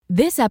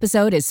This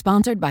episode is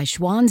sponsored by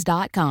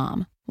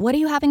Schwans.com. What are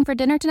you having for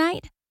dinner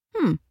tonight?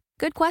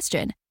 Good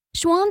question.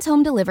 Schwann's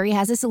Home Delivery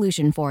has a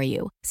solution for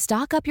you.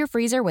 Stock up your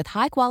freezer with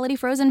high-quality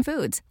frozen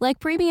foods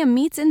like premium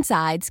meats and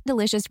sides,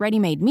 delicious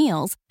ready-made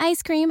meals,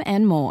 ice cream,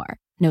 and more.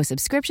 No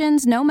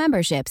subscriptions, no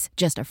memberships,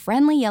 just a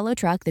friendly yellow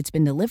truck that's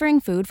been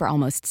delivering food for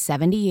almost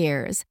 70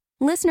 years.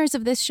 Listeners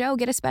of this show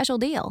get a special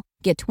deal.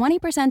 Get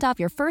 20% off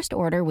your first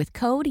order with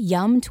code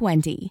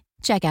YUM20.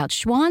 Check out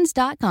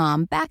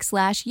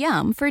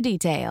schwans.com/YUM for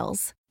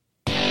details.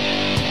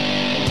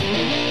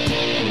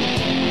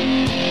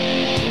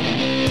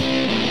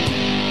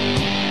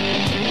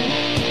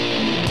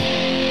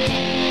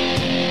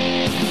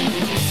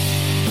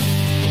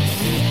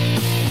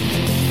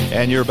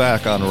 And you're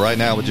back on Right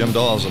Now with Jim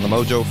Dawes on the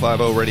Mojo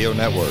 50 Radio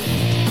Network.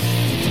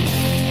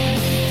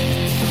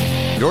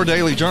 Your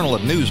daily journal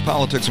of news,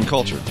 politics, and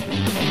culture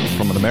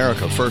from an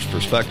America First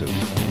perspective.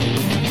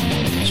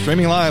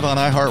 Streaming live on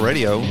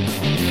iHeartRadio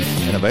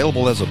and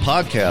available as a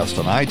podcast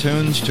on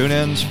iTunes,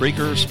 TuneIn,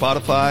 Spreaker,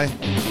 Spotify,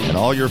 and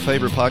all your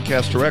favorite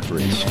podcast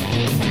directories.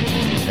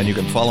 And you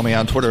can follow me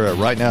on Twitter at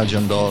Right Now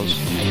Jim Dawes.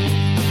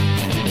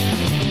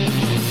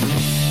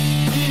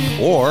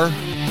 Or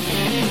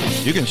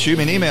you can shoot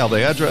me an email.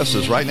 The address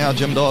is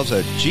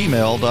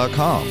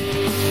rightnowjimdawes@gmail.com.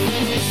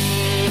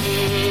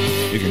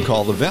 You can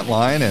call the vent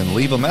line and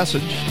leave a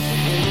message.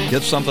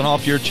 Get something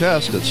off your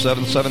chest at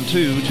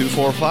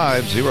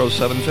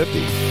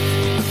 772-245-0750.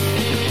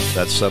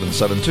 That's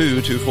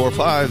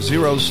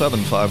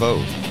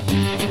 772-245-0750.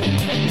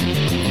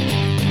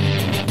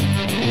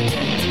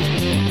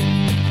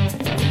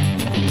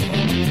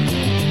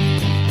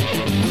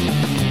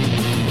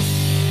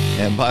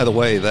 And by the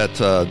way, that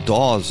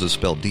Dawes is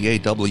spelled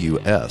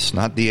D-A-W-S,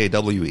 not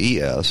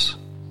D-A-W-E-S.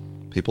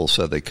 People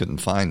said they couldn't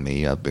find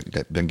me. I've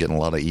been getting a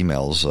lot of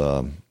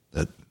emails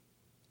that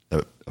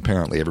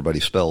apparently everybody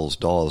spells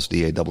Dawes,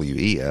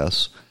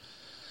 D-A-W-E-S.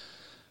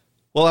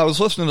 Well, I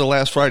was listening to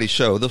last Friday's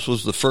show. This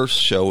was the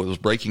first show. It was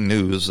breaking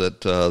news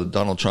that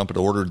Donald Trump had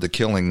ordered the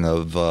killing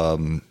of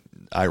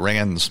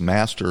Iran's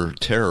master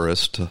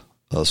terrorist,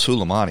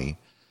 Soleimani.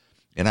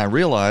 And I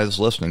realized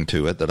listening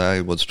to it that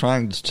I was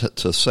trying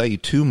to say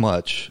too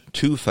much,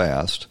 too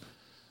fast.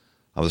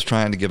 I was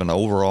trying to give an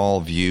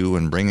overall view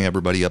and bring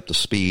everybody up to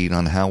speed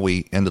on how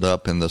we ended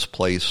up in this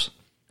place,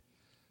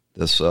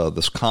 this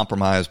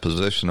compromised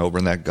position over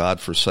in that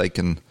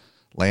godforsaken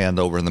land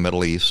over in the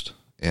Middle East,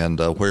 and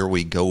where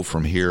we go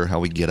from here, how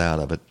we get out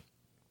of it.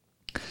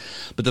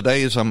 But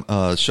today's show, I'm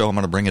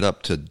going to bring it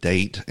up to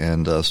date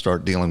and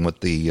start dealing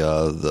with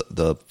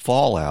the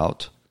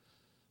fallout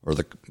or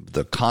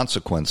the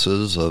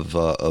consequences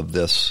of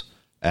this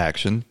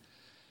action.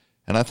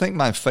 And I think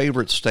my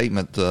favorite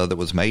statement that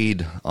was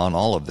made on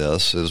all of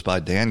this is by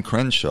Dan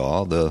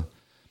Crenshaw, the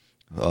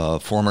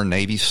former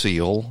Navy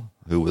SEAL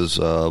who was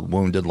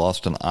wounded,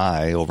 lost an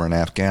eye over in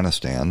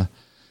Afghanistan.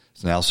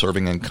 He's now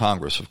serving in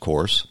Congress, of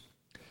course.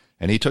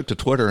 And he took to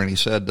Twitter and he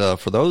said,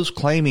 for those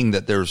claiming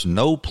that there's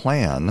no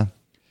plan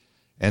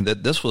and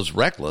that this was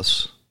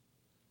reckless,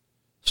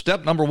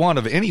 step number one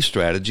of any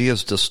strategy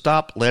is to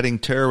stop letting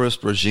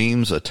terrorist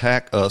regimes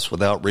attack us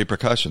without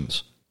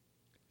repercussions.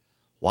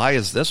 Why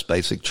is this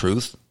basic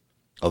truth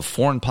of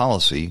foreign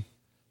policy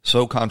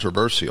so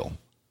controversial?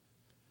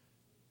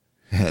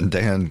 And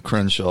Dan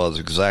Crenshaw is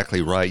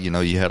exactly right. You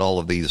know, you had all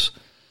of these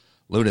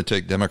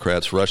lunatic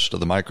Democrats rush to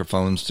the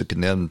microphones to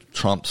condemn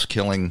Trump's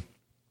killing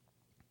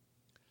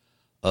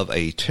of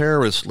a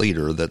terrorist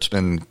leader that's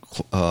been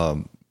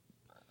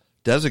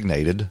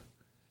designated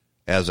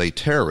as a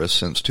terrorist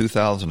since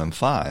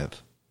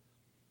 2005.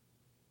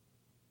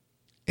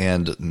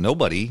 And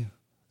nobody,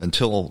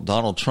 until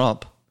Donald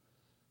Trump,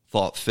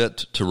 thought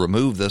fit to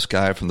remove this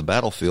guy from the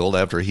battlefield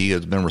after he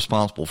has been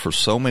responsible for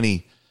so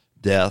many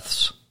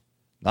deaths,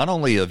 not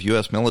only of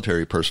U.S.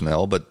 military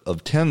personnel, but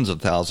of tens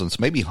of thousands,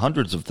 maybe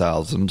hundreds of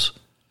thousands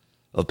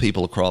of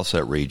people across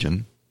that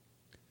region.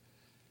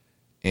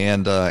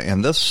 And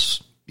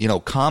this,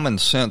 common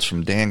sense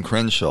from Dan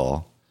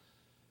Crenshaw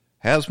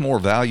has more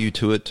value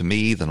to it to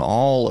me than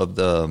all of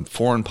the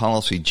foreign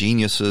policy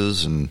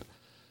geniuses and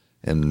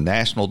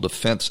national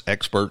defense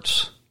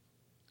experts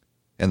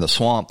in the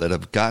swamp that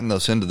have gotten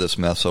us into this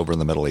mess over in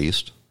the Middle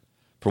East.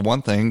 For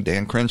one thing,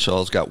 Dan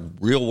Crenshaw's got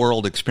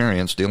real-world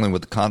experience dealing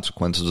with the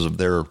consequences of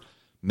their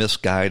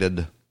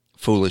misguided,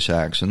 foolish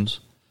actions.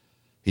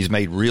 He's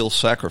made real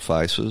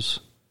sacrifices.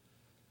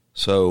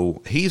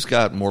 So he's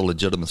got more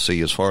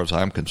legitimacy as far as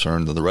I'm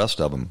concerned than the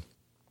rest of them.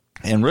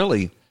 And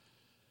really,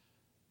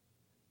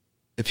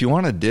 if you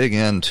want to dig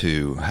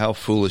into how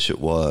foolish it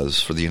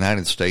was for the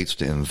United States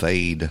to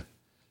invade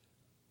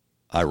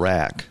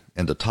Iraq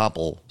and to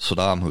topple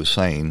Saddam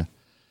Hussein,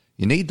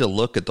 you need to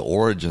look at the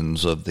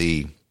origins of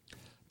the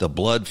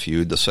blood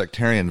feud, the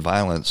sectarian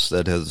violence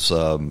that has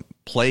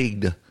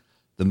plagued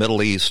the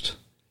Middle East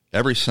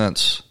ever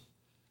since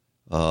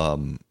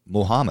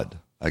Muhammad.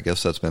 I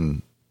guess that's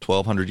been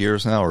 1,200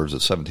 years now, or is it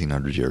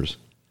 1,700 years?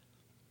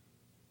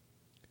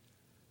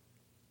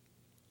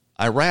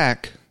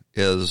 Iraq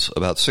is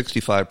about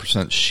 65%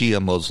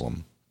 Shia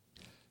Muslim.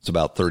 It's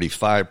about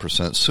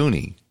 35%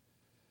 Sunni.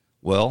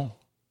 Well,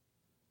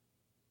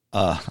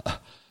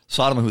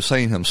 Saddam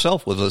Hussein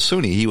himself was a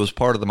Sunni. He was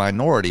part of the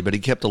minority, but he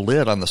kept a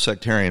lid on the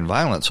sectarian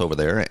violence over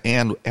there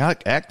and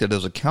acted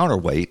as a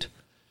counterweight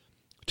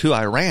to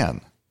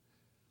Iran,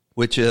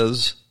 which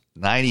is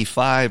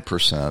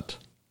 95%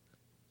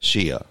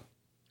 Shia.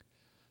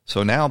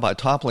 So now by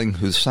toppling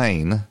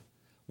Hussein,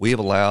 we have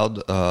allowed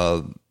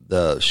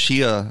the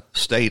Shia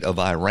state of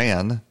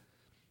Iran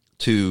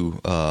to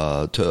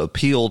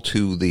appeal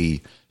to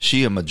the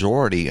Shia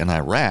majority in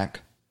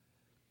Iraq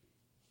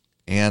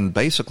and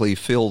basically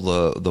fill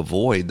the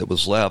void that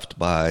was left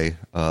by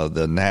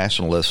the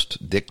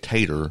nationalist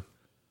dictator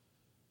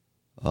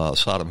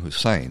Saddam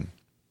Hussein.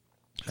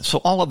 So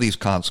all of these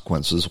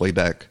consequences, way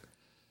back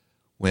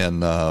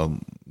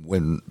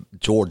when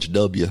George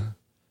W.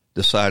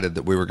 decided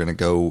that we were going to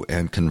go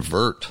and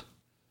convert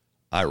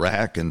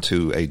Iraq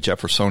into a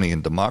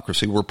Jeffersonian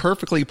democracy, were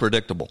perfectly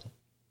predictable.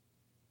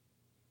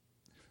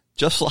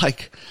 Just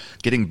like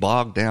getting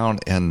bogged down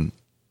in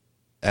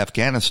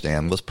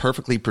Afghanistan was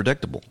perfectly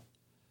predictable.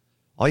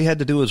 All you had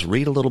to do was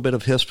read a little bit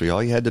of history.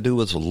 All you had to do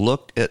was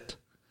look at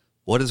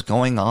what is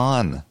going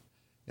on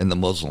in the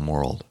Muslim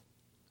world.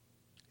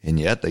 And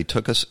yet they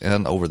took us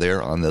in over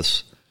there on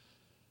this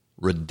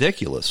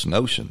ridiculous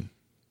notion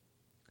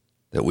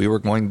that we were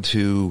going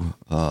to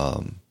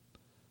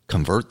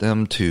convert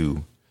them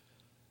to,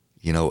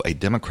 a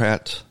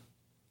Democrat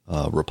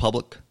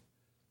republic,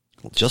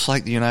 just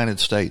like the United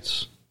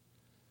States,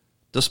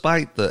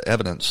 despite the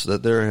evidence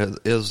that there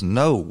is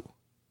no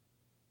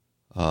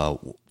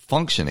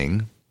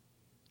functioning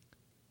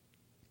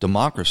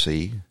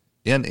democracy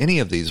in any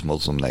of these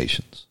Muslim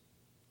nations.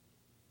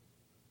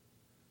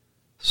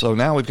 So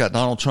now we've got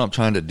Donald Trump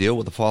trying to deal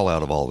with the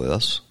fallout of all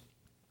this.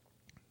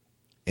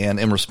 And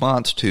in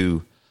response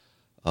to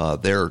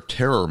their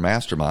terror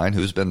mastermind,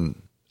 who's been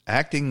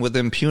acting with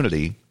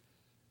impunity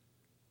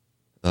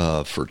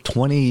for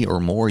 20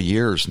 or more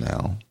years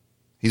now,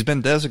 he's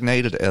been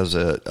designated as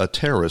a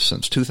terrorist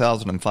since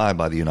 2005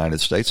 by the United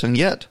States, and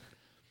yet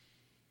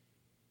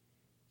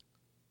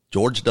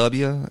George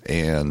W.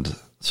 and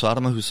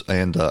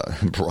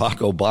Barack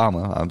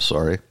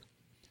Obama,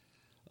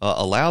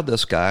 allowed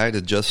this guy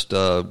to just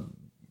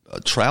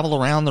travel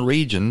around the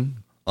region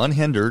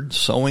unhindered,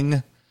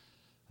 sowing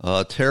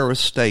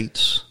terrorist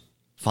states,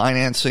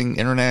 financing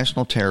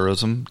international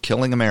terrorism,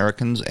 killing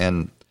Americans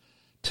and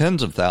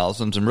tens of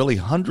thousands and really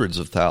hundreds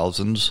of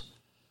thousands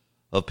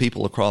of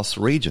people across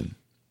the region.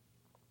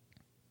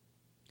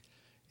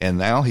 And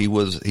now he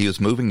was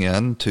moving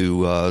in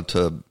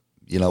to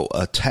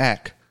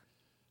attack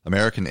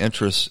American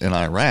interests in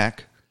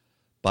Iraq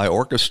by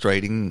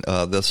orchestrating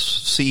this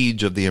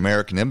siege of the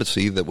American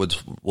embassy that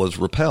was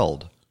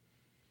repelled.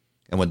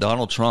 And when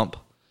Donald Trump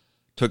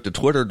took to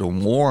Twitter to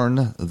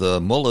warn the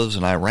mullahs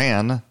in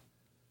Iran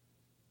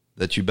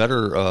that you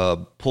better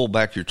pull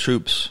back your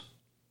troops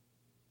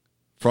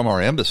from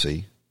our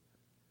embassy,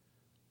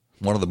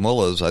 one of the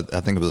mullahs,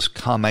 I think it was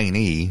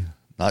Khamenei,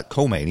 not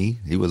Khomeini,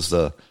 he was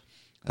the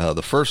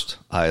first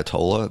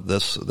Ayatollah,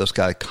 this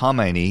guy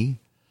Khamenei,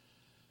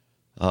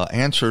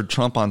 answered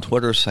Trump on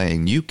Twitter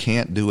saying, "You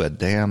can't do a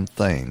damn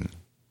thing."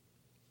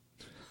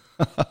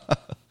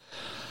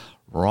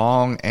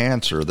 Wrong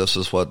answer. This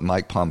is what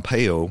Mike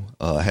Pompeo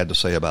had to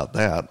say about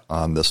that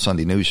on this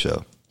Sunday News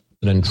show.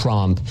 President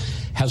Trump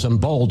has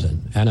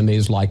emboldened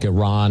enemies like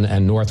Iran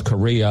and North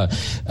Korea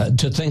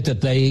to think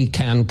that they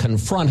can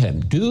confront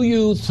him. Do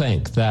you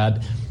think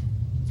that,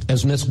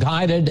 as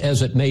misguided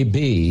as it may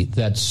be,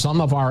 that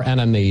some of our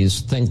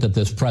enemies think that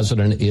this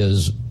president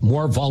is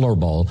more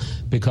vulnerable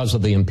because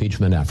of the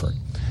impeachment effort?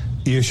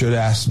 You should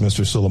ask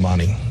Mr.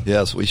 Soleimani.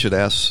 Yes, we should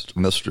ask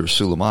Mr.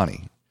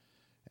 Soleimani.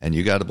 And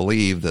you got to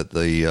believe that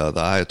the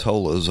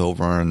Ayatollahs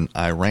over in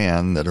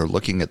Iran that are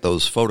looking at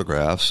those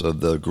photographs of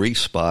the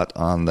grease spot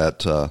on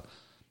that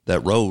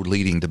road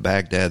leading to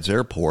Baghdad's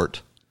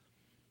airport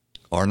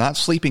are not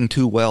sleeping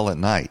too well at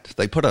night.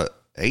 They put a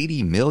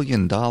 $80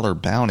 million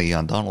bounty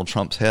on Donald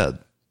Trump's head.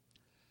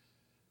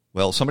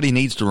 Well, somebody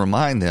needs to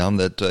remind them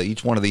that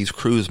each one of these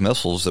cruise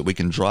missiles that we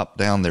can drop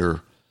down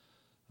their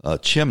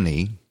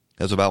chimney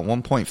has about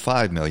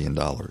 $1.5 million.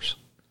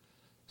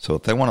 So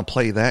if they want to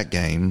play that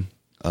game,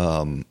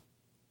 they're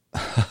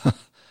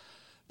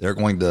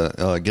going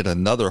to get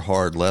another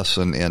hard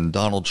lesson in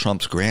Donald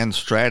Trump's grand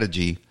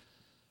strategy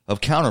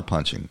of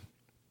counterpunching.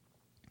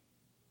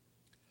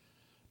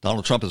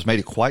 Donald Trump has made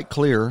it quite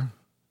clear,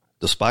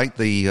 despite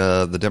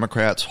the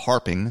Democrats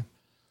harping,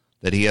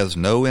 that he has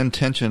no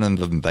intention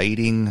of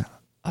invading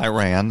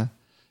Iran.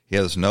 He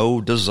has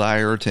no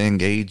desire to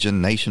engage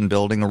in nation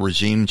building or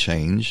regime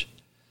change.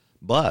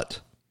 But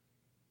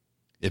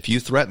if you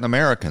threaten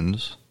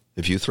Americans,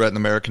 if you threaten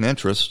American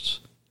interests,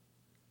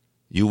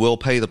 you will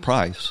pay the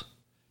price.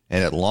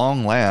 And at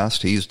long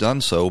last, he's done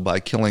so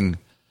by killing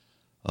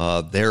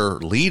their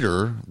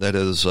leader that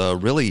has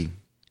really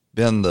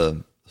been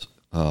the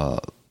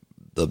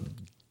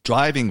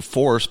driving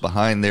force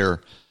behind their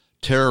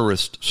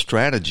terrorist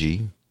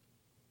strategy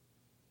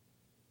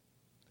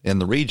in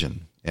the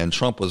region. And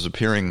Trump was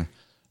appearing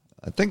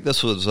I think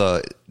this was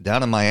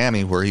down in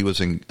Miami where he was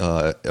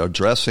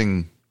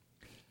addressing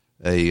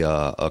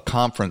a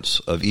conference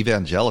of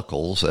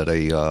evangelicals at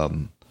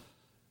a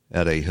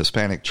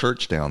Hispanic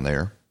church down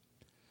there,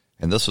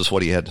 and this is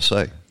what he had to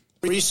say.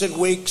 Recent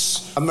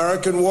weeks,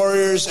 American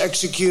warriors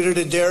executed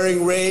a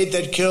daring raid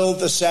that killed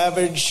the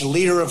savage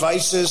leader of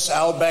ISIS,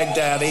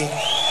 al-Baghdadi.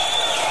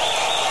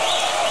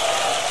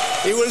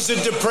 He was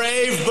a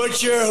depraved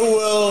butcher who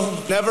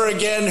will never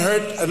again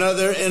hurt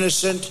another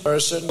innocent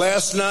person.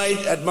 Last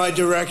night, at my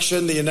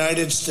direction, the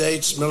United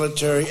States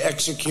military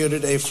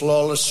executed a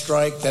flawless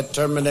strike that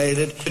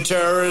terminated the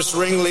terrorist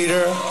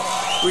ringleader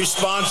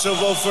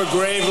responsible for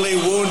gravely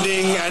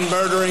wounding and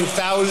murdering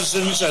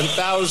thousands and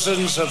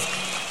thousands of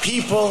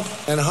people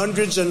and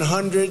hundreds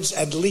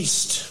at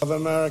least of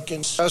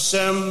Americans.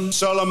 Qasem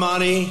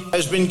Soleimani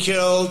has been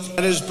killed,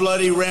 and his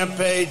bloody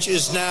rampage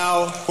is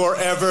now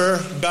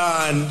forever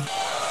gone.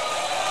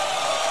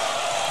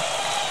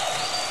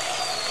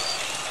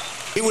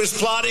 He was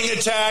plotting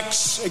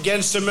attacks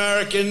against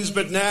Americans,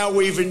 but now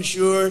we've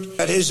ensured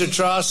that his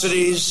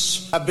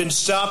atrocities have been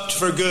stopped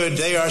for good.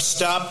 They are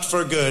stopped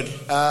for good.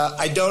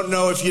 I don't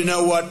know if you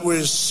know what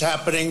was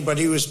happening, but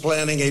he was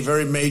planning a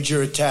very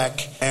major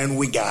attack, and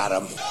we got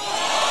him.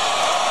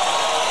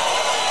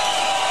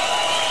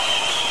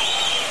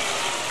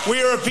 We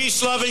are a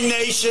peace-loving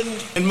nation,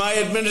 and my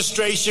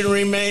administration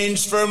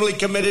remains firmly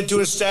committed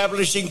to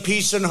establishing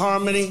peace and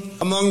harmony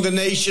among the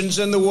nations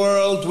in the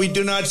world. We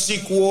do not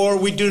seek war.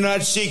 We do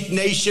not seek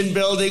nation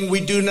building. We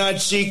do not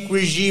seek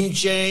regime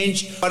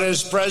change. But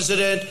as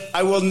president,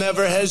 I will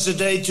never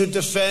hesitate to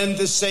defend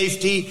the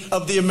safety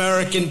of the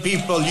American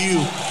people.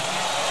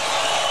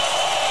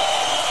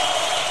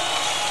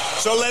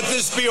 So let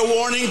this be a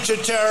warning to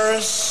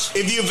terrorists.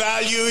 If you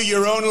value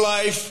your own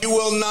life, you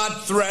will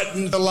not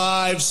threaten the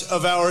lives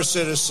of our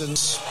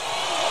citizens.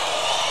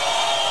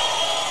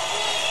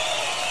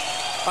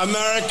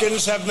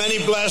 Americans have many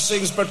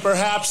blessings, but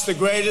perhaps the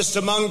greatest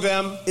among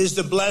them is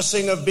the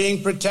blessing of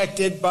being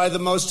protected by the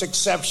most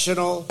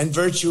exceptional and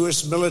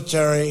virtuous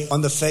military on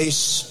the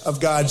face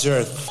of God's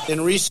earth.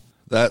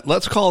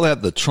 Let's call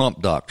that the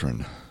Trump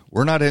Doctrine.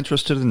 We're not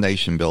interested in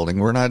nation building.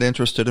 We're not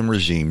interested in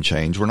regime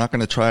change. We're not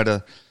going to try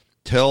to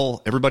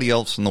tell everybody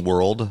else in the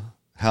world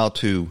how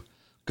to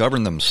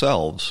govern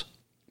themselves.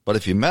 But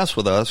if you mess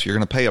with us, you're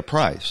going to pay a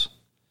price.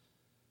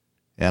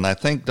 And I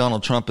think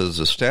Donald Trump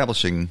is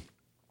establishing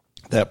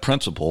that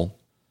principle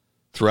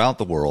throughout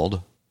the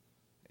world.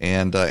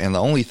 And the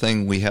only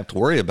thing we have to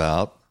worry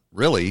about,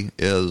 really,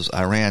 is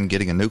Iran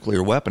getting a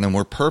nuclear weapon. And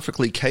we're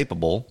perfectly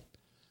capable,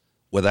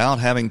 without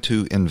having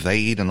to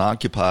invade and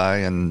occupy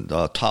and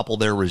topple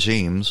their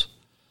regimes,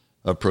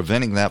 of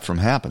preventing that from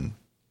happening.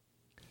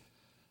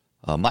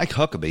 Mike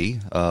Huckabee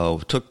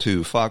took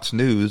to Fox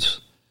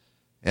News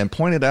and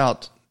pointed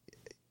out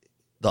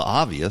the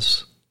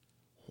obvious.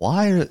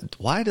 Why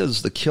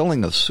does the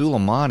killing of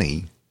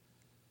Soleimani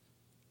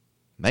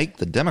make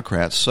the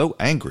Democrats so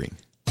angry?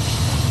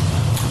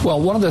 Well,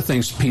 one of the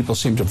things people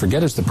seem to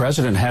forget is the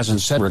president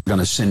hasn't said we're going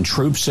to send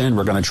troops in,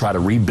 we're going to try to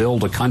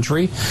rebuild a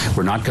country,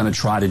 we're not going to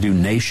try to do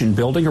nation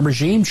building or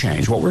regime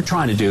change. What we're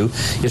trying to do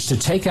is to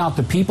take out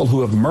the people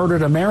who have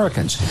murdered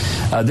Americans.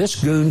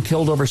 This goon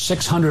killed over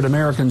 600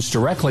 Americans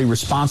directly,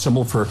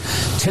 responsible for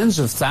tens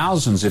of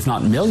thousands, if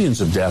not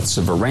millions of deaths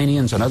of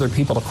Iranians and other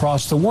people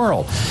across the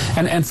world.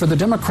 And for the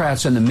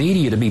Democrats and the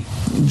media to be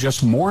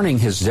just mourning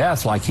his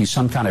death like he's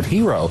some kind of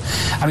hero,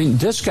 I mean,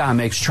 this guy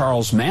makes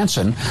Charles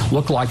Manson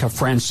look like a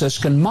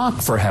Franciscan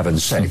monk, for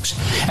heaven's sakes.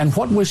 And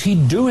what was he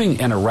doing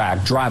in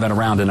Iraq, driving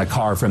around in a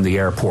car from the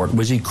airport?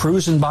 Was he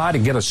cruising by to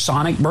get a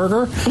Sonic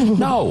burger?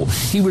 No,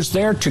 he was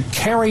there to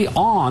carry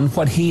on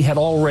what he had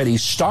already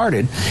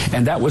started,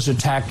 and that was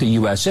attack the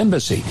U.S.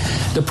 Embassy.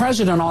 The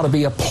president ought to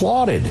be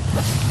applauded,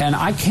 and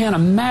I can't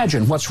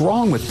imagine what's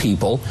wrong with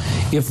people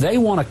if they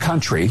want a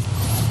country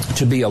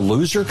to be a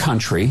loser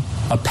country,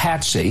 a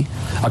patsy,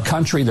 a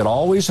country that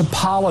always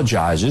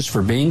apologizes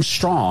for being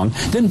strong,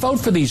 then vote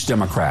for these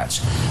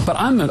Democrats. But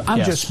I'm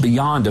just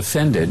beyond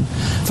offended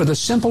for the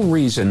simple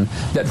reason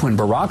that when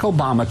Barack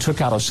Obama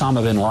took out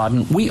Osama bin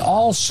Laden, we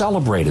all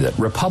celebrated it.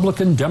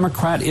 Republican,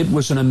 Democrat, it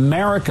was an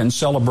American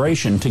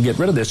celebration to get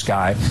rid of this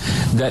guy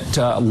that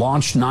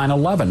launched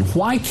 9/11.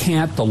 Why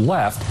can't the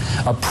left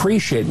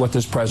appreciate what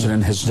this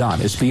president has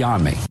done? It's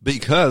beyond me.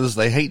 Because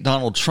they hate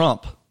Donald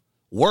Trump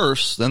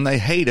worse than they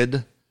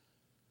hated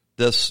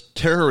this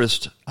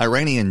terrorist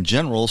Iranian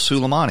general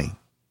Soleimani.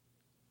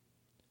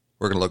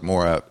 We're going to look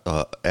more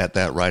at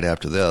that right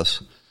after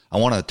this. I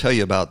want to tell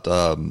you about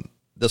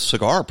this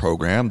cigar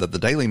program that the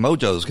Daily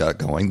Mojo's got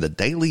going, the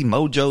Daily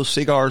Mojo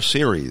Cigar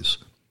Series.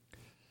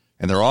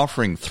 And they're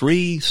offering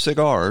 3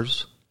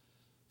 cigars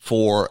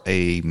for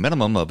a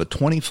minimum of a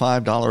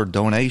 $25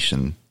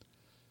 donation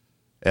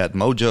at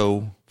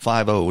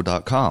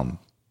mojo50.com.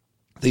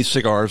 These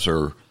cigars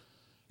are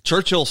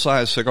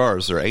Churchill-sized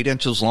cigars. They're 8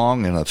 inches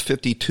long and a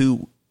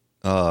 52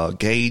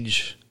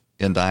 gauge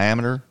in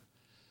diameter.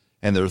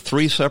 And there are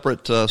 3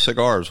 separate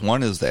cigars.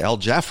 One is the El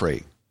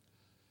Jafre.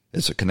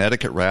 It's a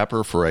Connecticut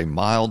wrapper for a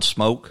mild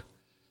smoke.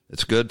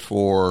 It's good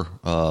for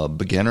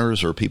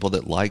beginners or people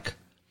that like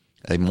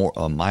a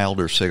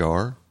milder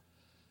cigar.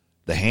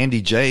 The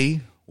Handy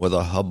J with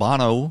a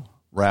Habano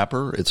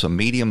wrapper. It's a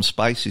medium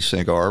spicy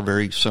cigar,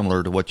 very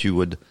similar to what you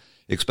would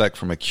expect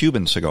from a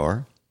Cuban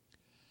cigar.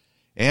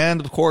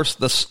 And, of course,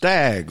 the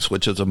Stags,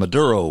 which is a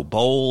Maduro,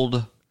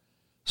 bold,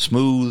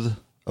 smooth,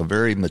 a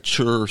very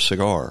mature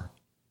cigar.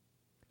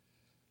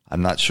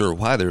 I'm not sure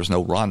why there's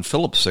no Ron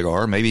Phillips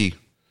cigar. Maybe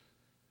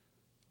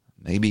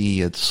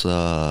it's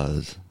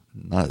not.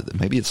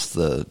 Maybe it's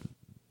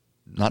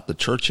not the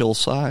Churchill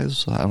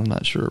size. I'm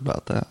not sure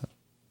about that.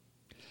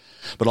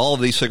 But all of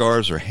these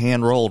cigars are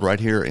hand rolled right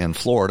here in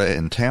Florida,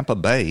 in Tampa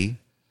Bay,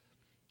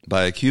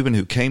 by a Cuban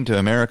who came to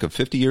America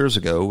 50 years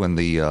ago in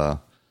the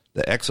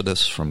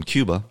exodus from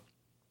Cuba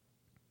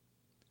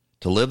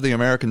to live the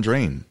American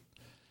dream.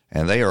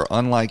 And they are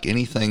unlike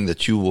anything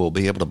that you will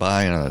be able to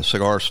buy in a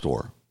cigar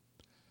store.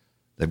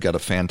 They've got a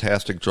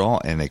fantastic draw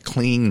and a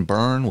clean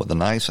burn with a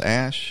nice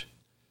ash.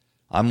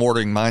 I'm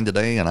ordering mine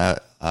today, and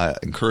I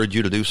encourage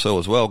you to do so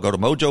as well. Go to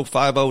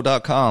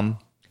mojo50.com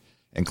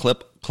and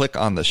click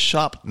on the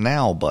Shop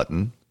Now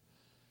button,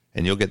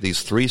 and you'll get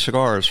these 3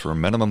 cigars for a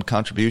minimum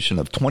contribution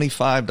of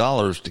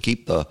 $25 to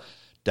keep the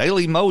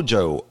Daily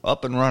Mojo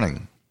up and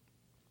running.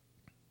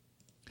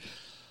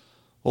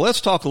 Well,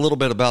 let's talk a little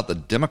bit about the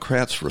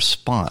Democrats'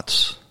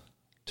 response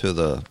to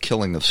the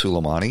killing of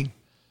Soleimani.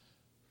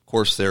 Of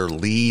course, their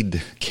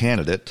lead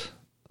candidate,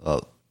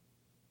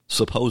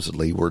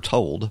 supposedly, we're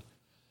told,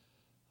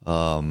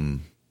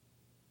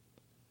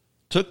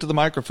 took to the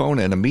microphone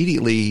and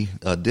immediately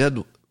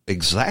did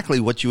exactly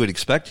what you would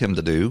expect him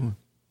to do,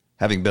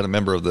 having been a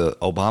member of the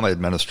Obama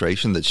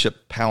administration that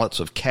shipped pallets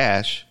of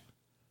cash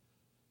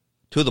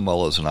to the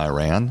mullahs in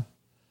Iran.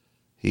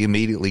 He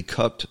immediately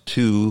cucked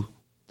to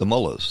the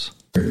mullahs.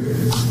 General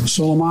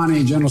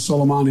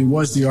Soleimani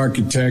was the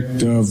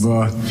architect of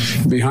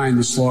behind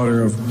the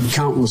slaughter of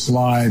countless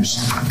lives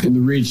in the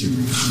region.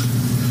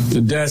 The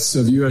deaths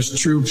of U.S.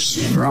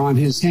 troops are on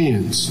his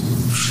hands,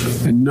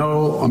 and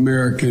no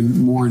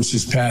American mourns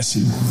his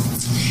passing.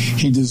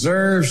 He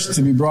deserves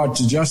to be brought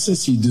to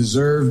justice. He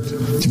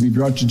deserved to be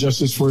brought to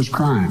justice for his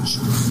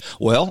crimes.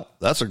 Well,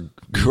 that's a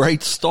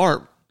great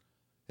start.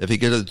 If he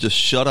could have just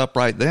shut up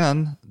right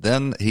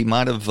then he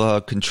might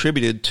have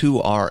contributed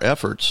to our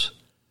efforts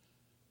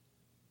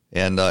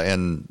and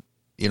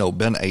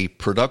been a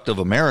productive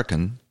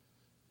American.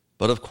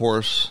 But of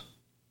course,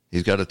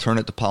 he's got to turn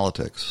it to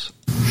politics.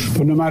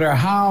 But no matter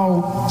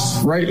how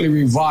rightly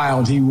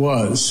reviled he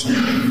was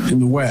in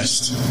the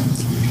West,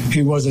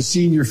 he was a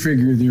senior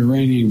figure of the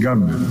Iranian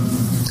government.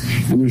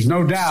 And there's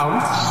no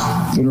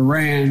doubt that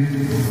Iran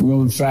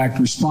will in fact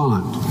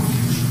respond.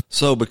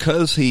 So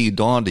because he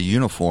donned a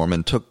uniform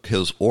and took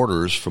his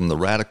orders from the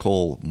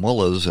radical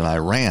mullahs in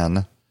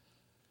Iran,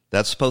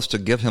 that's supposed to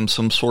give him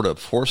some sort of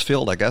force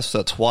field. I guess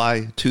that's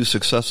why 2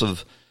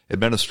 successive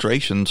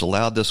administrations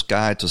allowed this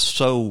guy to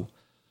sow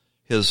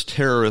his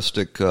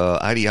terroristic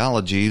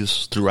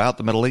ideologies throughout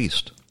the Middle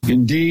East.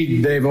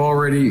 Indeed, they've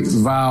already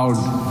vowed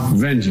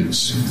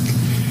vengeance.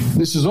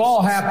 This is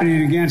all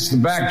happening against the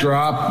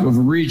backdrop of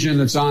a region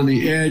that's on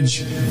the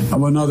edge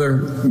of another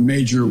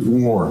major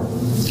war.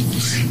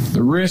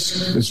 The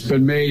risk that's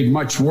been made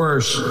much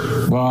worse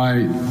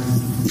by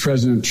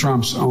President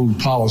Trump's own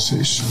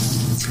policies.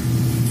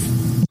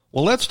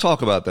 Well, let's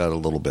talk about that a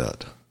little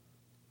bit.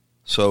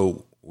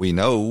 So we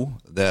know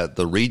that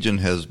the region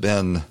has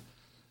been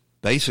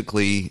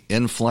basically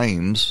in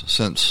flames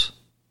since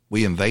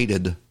we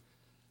invaded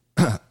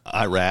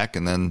Iraq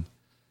and then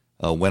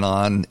went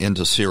on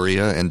into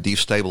Syria and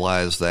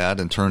destabilized that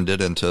and turned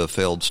it into a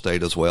failed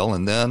state as well.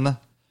 And then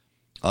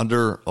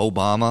under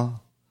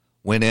Obama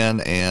went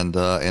in and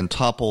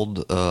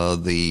toppled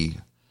the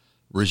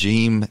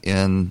regime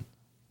in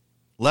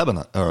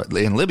Lebanon or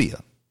in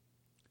Libya.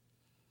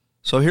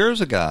 So here's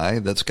a guy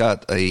that's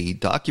got a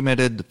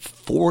documented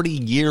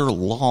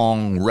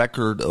 40-year-long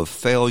record of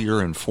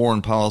failure in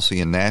foreign policy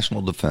and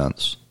national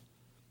defense,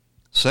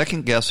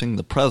 second-guessing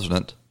the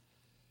president,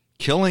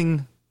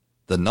 killing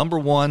the number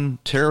one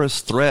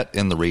terrorist threat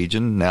in the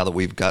region now that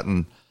we've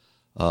gotten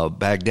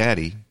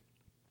Baghdadi,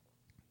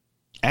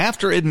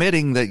 after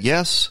admitting that,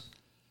 yes,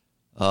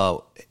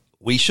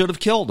 we should have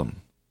killed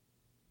him.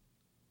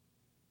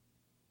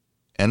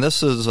 And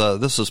this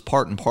is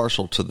part and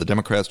parcel to the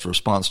Democrats'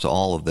 response to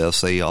all of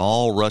this. They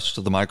all rushed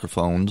to the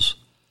microphones,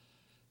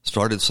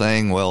 started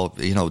saying, well,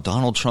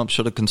 Donald Trump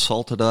should have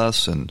consulted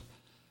us, and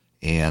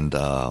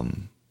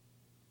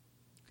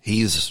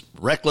he's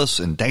reckless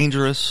and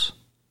dangerous.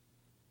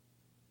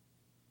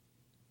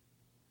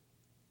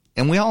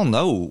 And we all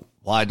know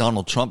why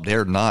Donald Trump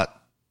dared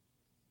not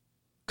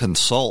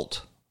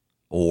consult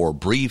or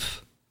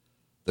brief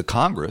the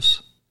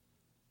Congress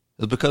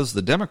is because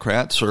the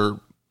Democrats are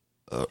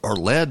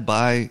led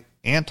by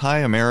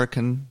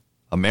anti-American,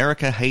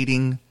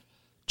 America-hating,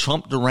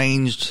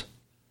 Trump-deranged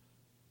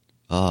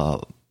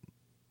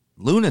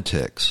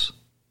lunatics.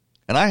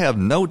 And I have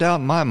no doubt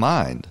in my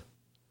mind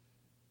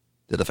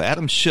that if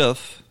Adam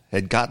Schiff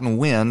had gotten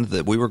wind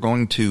that we were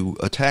going to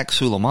attack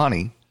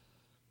Soleimani,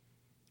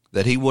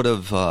 that he would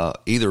have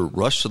either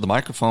rushed to the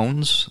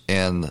microphones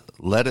and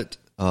let it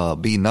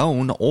be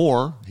known,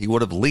 or he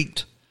would have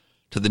leaked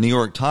to the New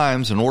York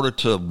Times in order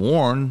to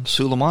warn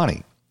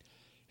Soleimani.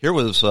 Here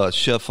was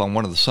Schiff on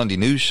one of the Sunday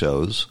news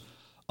shows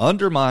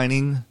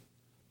undermining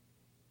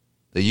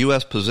the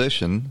U.S.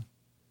 position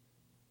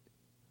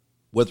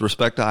with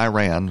respect to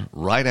Iran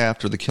right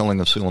after the killing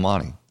of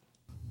Soleimani.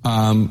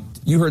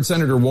 You heard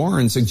Senator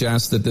Warren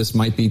suggest that this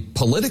might be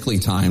politically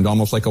timed,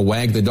 almost like a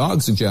wag the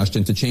dog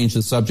suggestion to change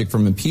the subject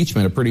from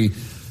impeachment. A pretty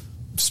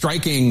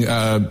striking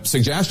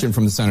suggestion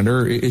from the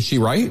senator. Is she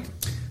right?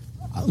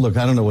 Look,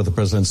 I don't know what the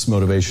president's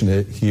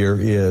motivation here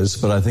is,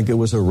 but I think it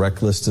was a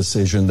reckless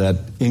decision that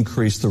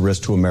increased the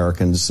risk to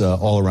Americans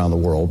all around the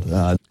world.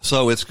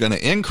 So it's going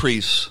to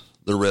increase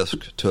the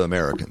risk to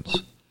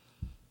Americans.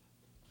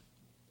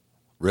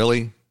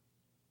 Really?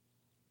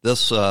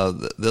 This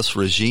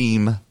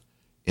regime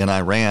in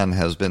Iran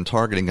has been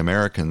targeting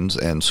Americans,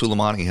 and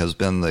Soleimani has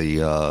been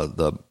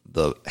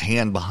the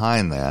hand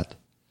behind that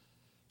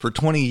for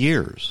 20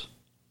 years.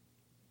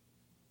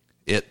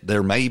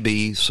 There may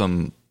be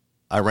some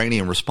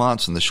Iranian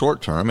response in the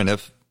short term, and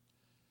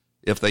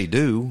if they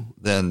do,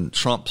 then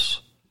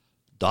Trump's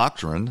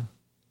doctrine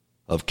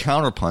of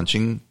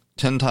counterpunching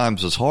 10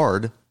 times as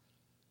hard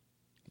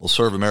will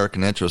serve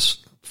American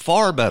interests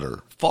far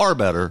better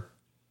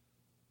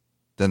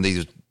than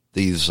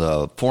these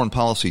foreign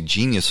policy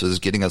geniuses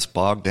getting us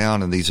bogged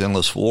down in these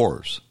endless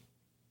wars.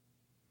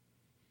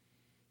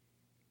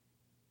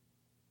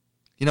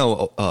 You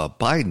know,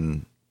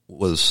 Biden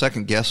was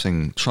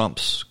second-guessing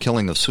Trump's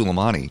killing of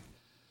Soleimani.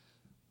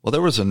 Well,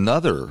 there was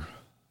another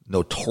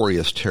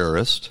notorious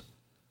terrorist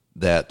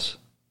that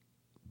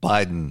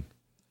Biden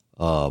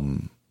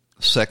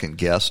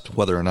second-guessed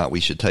whether or not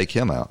we should take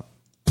him out.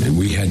 And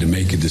we had to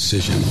make a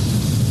decision.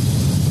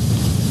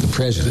 The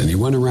president, he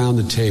went around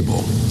the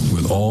table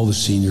with all the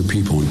senior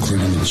people,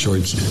 including the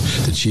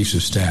chiefs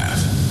of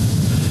staff,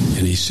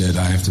 and he said,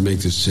 I have to make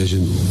this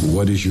decision.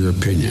 What is your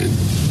opinion?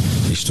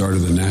 He started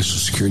with the National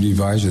Security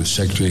Advisor, the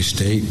Secretary of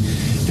State,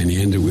 and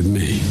he ended with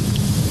me.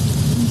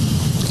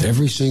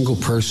 Every single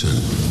person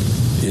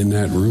in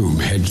that room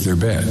hedged their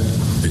bet,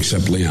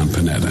 except Leon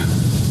Panetta.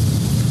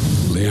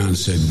 Leon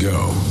said,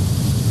 go.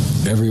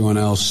 Everyone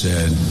else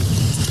said,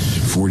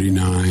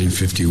 49,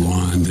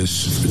 51,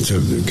 this. So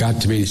it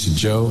got to me, he said,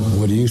 Joe,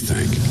 what do you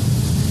think?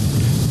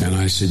 And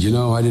I said,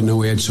 I didn't know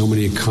we had so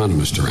many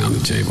economists around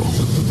the table.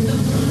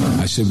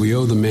 I said, we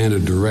owe the man a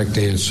direct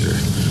answer.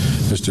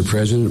 Mr.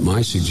 President,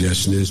 my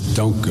suggestion is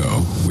don't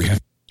go.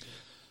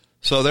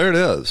 So there it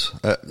is.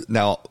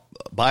 Now,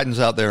 Biden's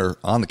out there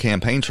on the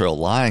campaign trail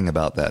lying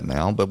about that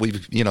now, but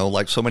we've,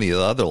 like so many of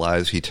the other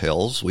lies he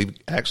tells, we've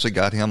actually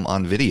got him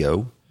on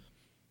video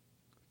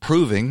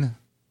proving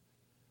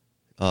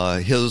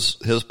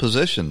his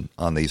position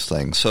on these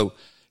things. So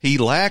he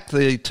lacked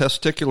the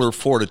testicular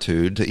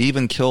fortitude to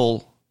even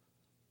kill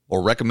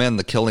or recommend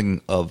the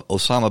killing of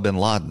Osama bin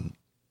Laden.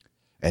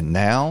 And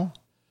now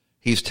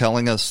he's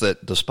telling us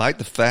that despite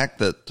the fact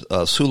that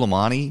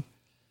Soleimani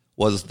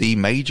was the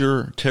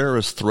major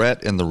terrorist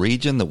threat in the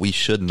region, that we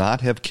should not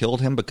have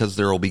killed him because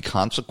there will be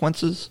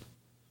consequences.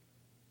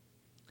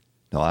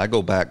 Now, I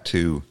go back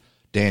to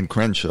Dan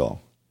Crenshaw.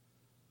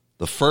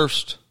 The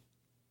first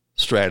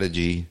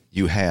strategy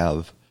you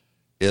have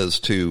is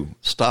to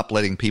stop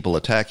letting people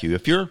attack you.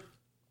 If you're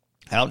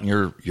out in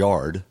your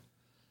yard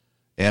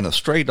and a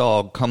stray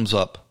dog comes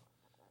up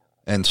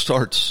and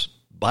starts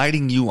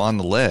biting you on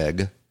the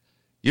leg,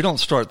 you don't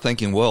start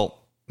thinking, well,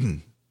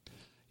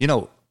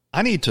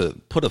 I need to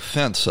put a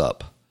fence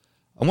up.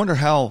 I wonder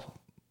how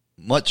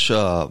much,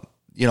 how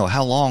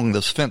long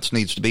this fence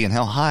needs to be and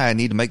how high I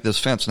need to make this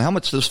fence and how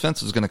much this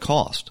fence is going to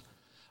cost.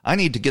 I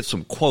need to get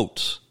some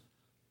quotes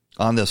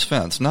on this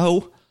fence.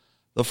 No,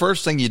 the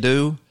first thing you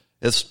do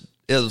is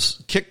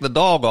kick the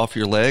dog off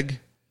your leg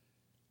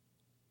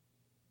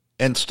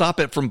and stop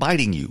it from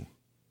biting you.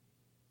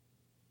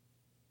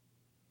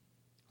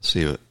 Let's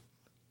see, we've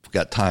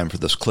got time for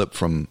this clip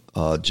from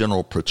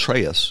General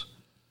Petraeus,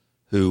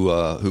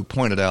 who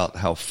pointed out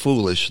how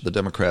foolish the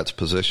Democrats'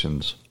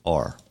 positions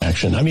are.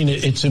 Action. I mean,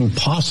 it's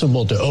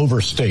impossible to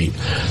overstate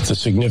the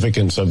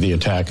significance of the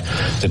attack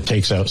that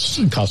takes out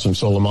Qasem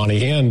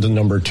Soleimani and the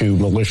number 2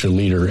 militia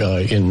leader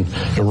in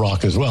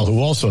Iraq as well,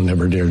 who also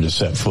never dared to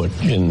set foot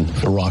in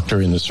Iraq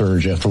during the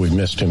surge after we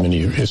missed him and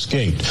he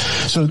escaped.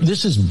 So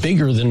this is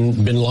bigger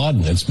than bin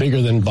Laden. It's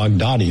bigger than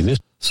Baghdadi.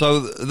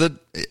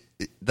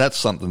 That's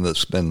something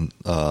that's been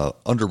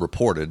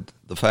underreported.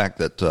 The fact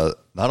that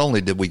not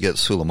only did we get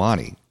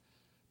Soleimani,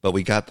 but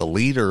we got the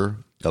leader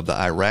of the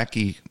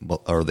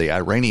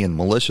Iranian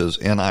militias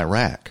in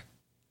Iraq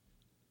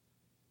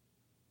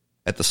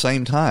at the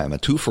same time, a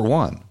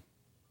 2-for-1.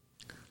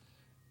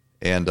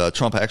 And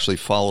Trump actually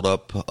followed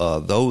up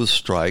those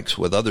strikes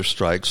with other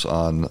strikes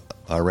on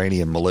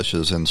Iranian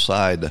militias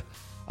inside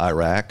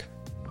Iraq,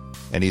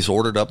 and he's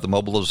ordered up the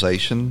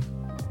mobilization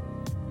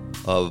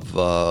of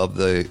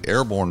the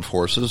airborne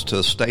forces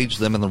to stage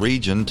them in the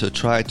region to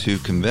try to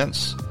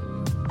convince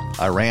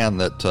Iran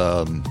that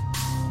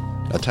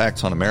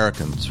attacks on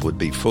Americans would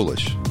be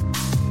foolish.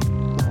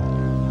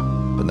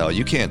 But no,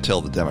 you can't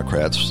tell the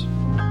Democrats.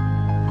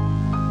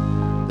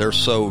 They're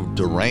so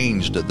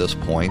deranged at this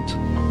point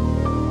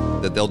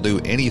that they'll do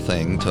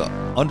anything to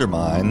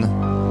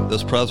undermine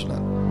this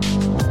president.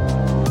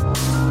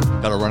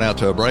 Got to run out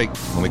to a break.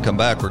 When we come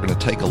back, we're going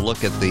to take a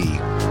look at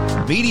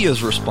the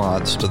media's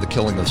response to the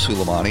killing of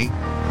Soleimani.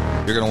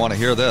 You're going to want to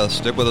hear this.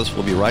 Stick with us.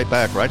 We'll be right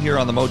back right here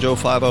on the Mojo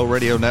 50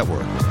 Radio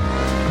Network.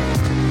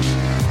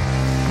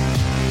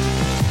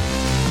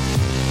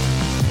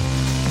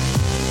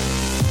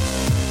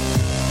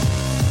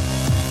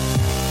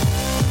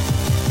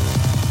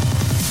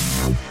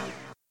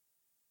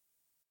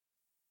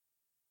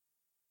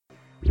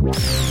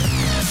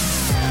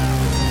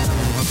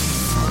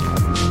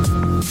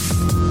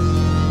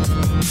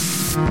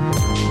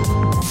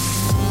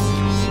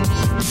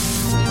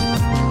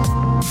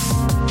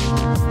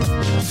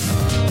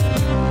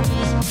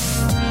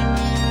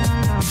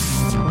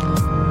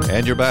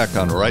 And you're back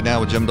on Right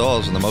Now with Jim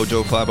Dawes on the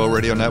Mojo 50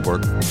 Radio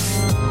Network.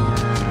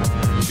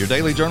 Your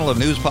daily journal of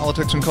news,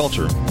 politics, and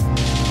culture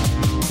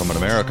from an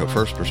America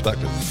First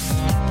perspective.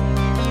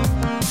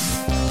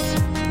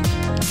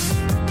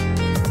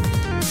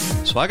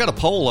 So I got a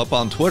poll up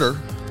on Twitter.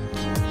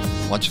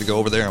 I want you to go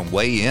over there and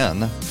weigh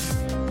in.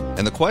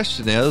 And the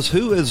question is,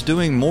 who is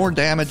doing more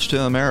damage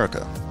to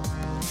America?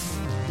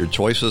 Your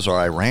choices are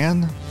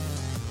Iran,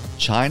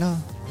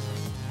 China,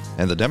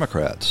 and the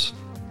Democrats.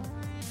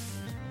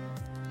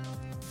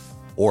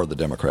 Or the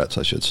Democrats,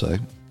 I should say.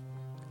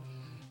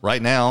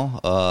 Right now,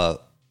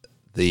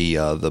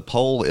 the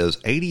poll is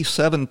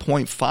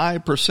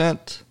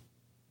 87.5%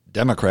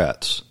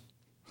 Democrats.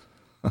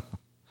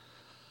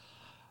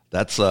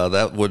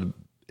 That would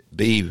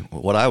be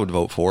what I would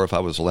vote for if I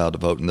was allowed to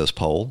vote in this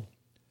poll.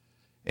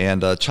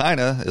 And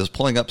China is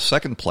pulling up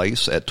second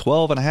place at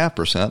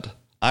 12.5%.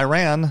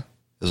 Iran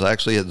is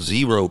actually at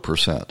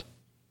 0%.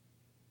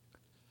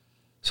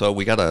 So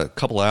we got a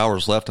couple of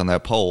hours left on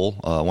that poll.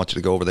 I want you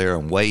to go over there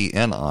and weigh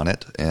in on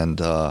it,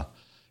 and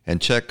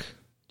check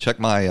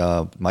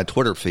my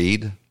Twitter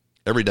feed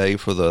every day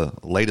for the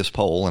latest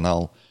poll, and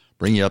I'll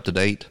bring you up to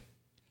date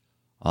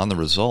on the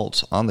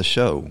results on the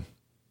show.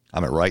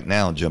 I'm at Right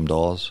Now, Jim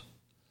Dawes.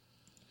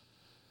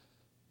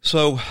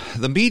 So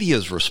the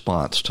media's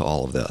response to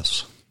all of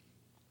this.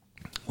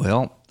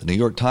 Well, the New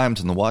York Times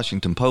and the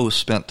Washington Post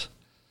spent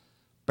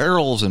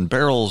barrels and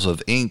barrels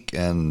of ink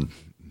and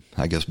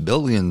I guess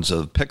billions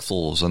of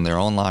pixels in their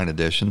online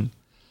edition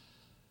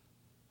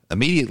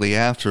immediately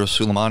after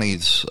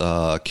Soleimani's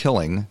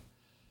killing,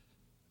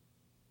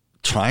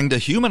 trying to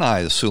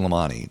humanize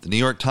Soleimani. The New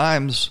York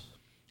Times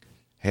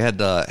had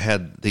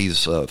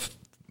these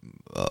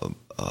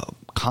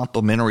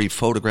complimentary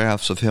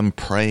photographs of him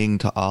praying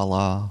to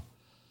Allah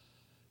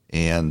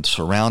and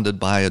surrounded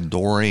by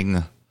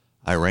adoring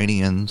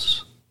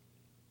Iranians.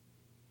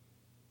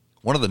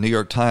 One of the New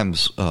York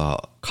Times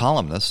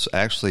columnists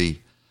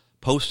actually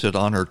posted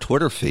on her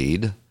Twitter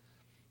feed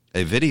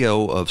a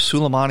video of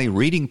Soleimani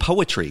reading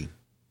poetry.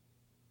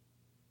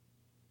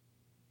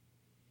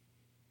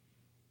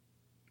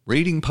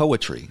 Reading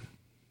poetry.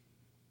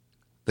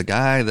 The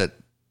guy that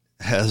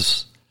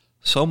has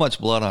so much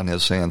blood on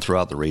his hand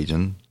throughout the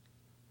region,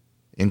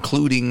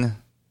 including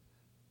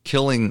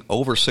killing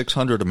over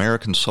 600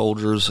 American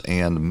soldiers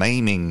and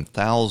maiming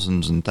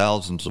thousands and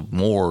thousands of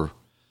more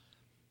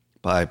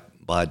by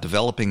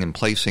developing and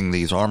placing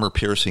these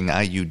armor-piercing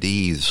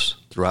IUDs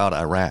throughout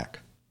Iraq.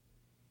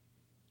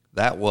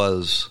 That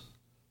was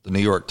the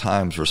New York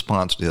Times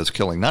response to his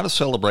killing. Not a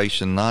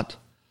celebration, not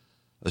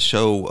a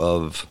show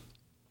of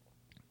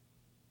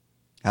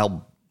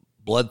how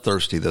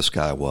bloodthirsty this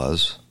guy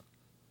was.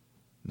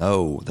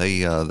 No,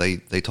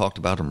 they talked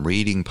about him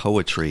reading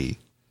poetry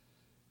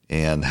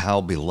and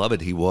how beloved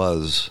he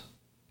was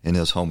in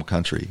his home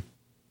country.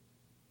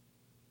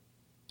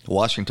 The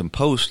Washington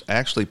Post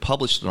actually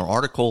published an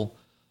article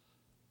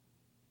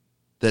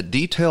that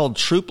detailed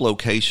troop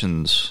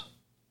locations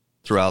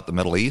throughout the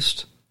Middle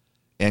East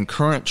and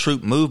current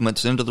troop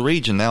movements into the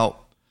region. Now,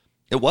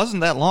 it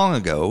wasn't that long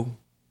ago.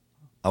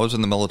 I was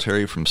in the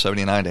military from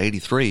 79 to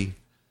 83.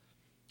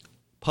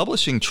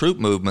 Publishing troop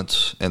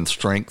movements and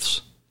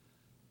strengths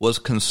was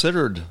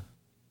considered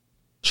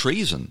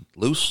treason.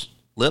 Loose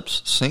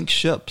lips sink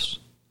ships.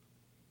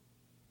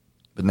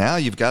 But now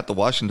you've got the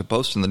Washington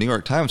Post and the New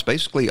York Times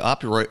basically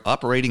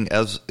operating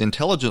as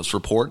intelligence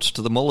reports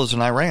to the mullahs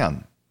in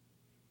Iran.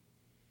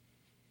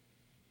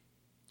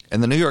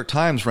 And the New York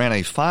Times ran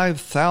a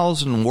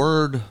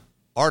 5,000-word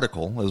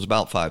article, it was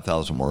about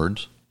 5,000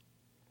 words,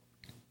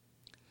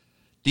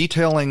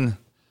 detailing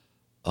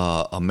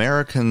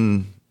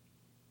American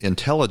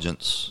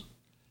intelligence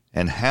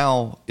and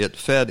how it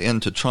fed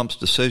into Trump's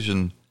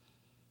decision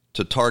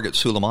to target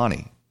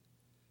Soleimani.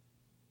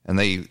 And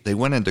they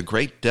went into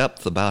great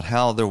depth about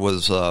how there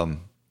was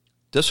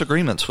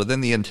disagreements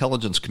within the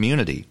intelligence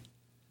community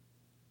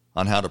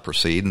on how to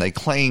proceed. And they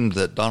claimed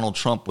that Donald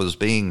Trump was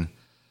being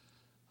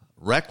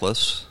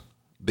reckless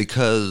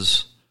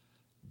because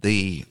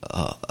the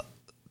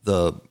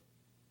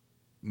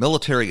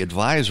military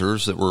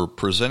advisors that were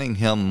presenting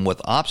him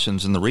with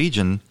options in the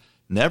region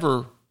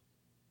never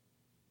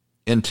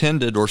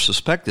intended or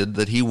suspected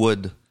that he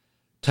would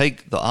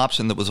take the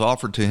option that was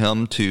offered to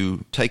him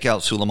to take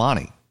out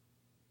Soleimani.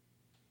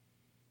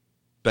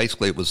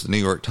 Basically, it was the New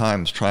York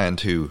Times trying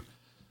to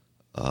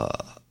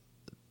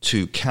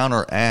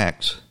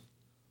counteract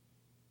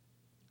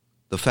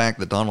the fact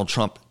that Donald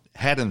Trump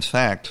had, in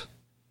fact,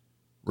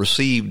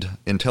 received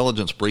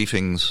intelligence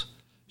briefings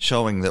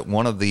showing that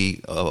one of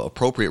the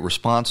appropriate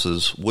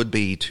responses would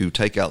be to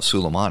take out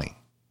Soleimani.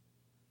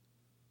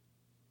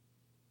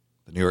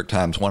 The New York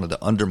Times wanted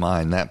to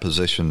undermine that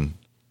position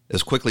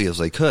as quickly as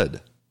they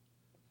could.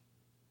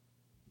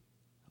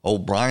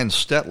 Old Brian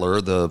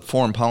Stetler, the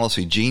foreign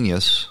policy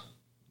genius,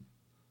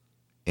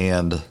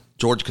 and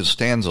George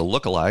Costanza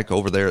lookalike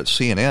over there at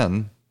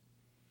CNN,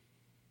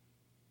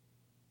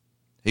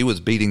 he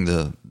was beating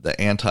the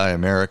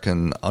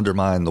anti-American,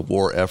 undermine the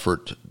war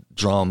effort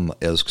drum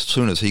as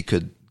soon as he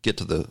could get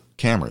to the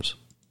cameras.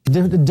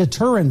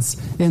 Deterrence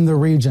in the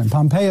region.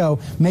 Pompeo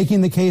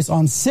making the case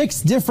on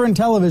 6 different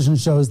television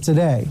shows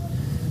today.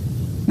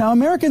 Now,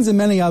 Americans and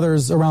many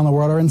others around the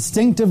world are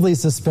instinctively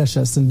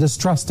suspicious and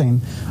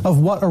distrusting of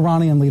what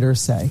Iranian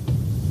leaders say.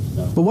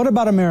 But what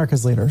about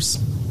America's leaders?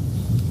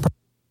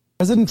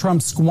 President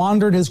Trump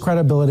squandered his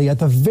credibility at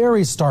the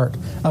very start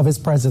of his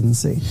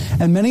presidency,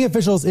 and many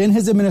officials in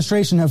his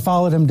administration have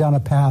followed him down a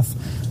path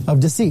of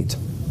deceit.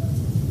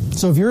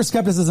 So if your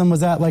skepticism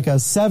was at like a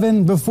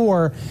 7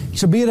 before, it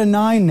should be at a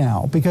 9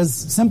 now, because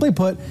simply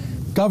put,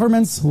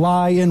 governments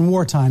lie in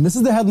wartime. This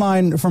is the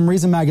headline from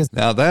Reason Magazine.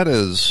 Now that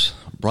is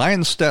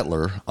Brian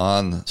Stetler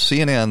on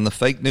CNN, the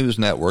fake news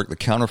network, the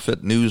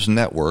counterfeit news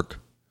network,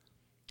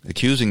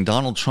 accusing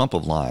Donald Trump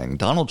of lying.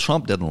 Donald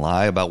Trump didn't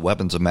lie about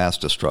weapons of mass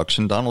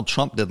destruction. Donald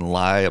Trump didn't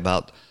lie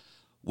about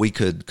we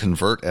could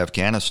convert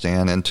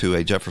Afghanistan into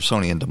a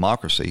Jeffersonian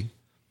democracy.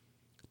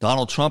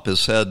 Donald Trump has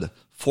said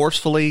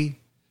forcefully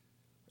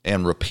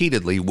and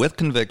repeatedly with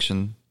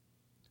conviction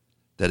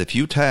that if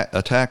you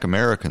attack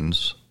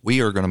Americans,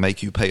 we are going to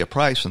make you pay a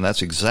price, and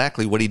that's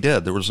exactly what he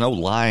did. There was no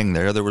lying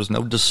there. There was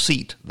no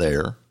deceit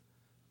there.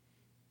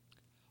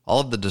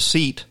 All of the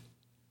deceit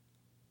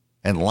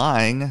and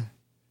lying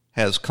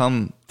has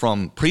come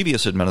from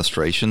previous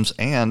administrations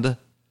and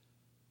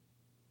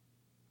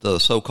the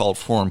so-called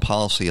foreign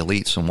policy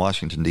elites in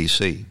Washington,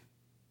 D.C.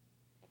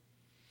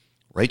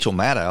 Rachel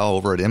Maddow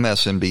over at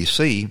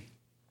MSNBC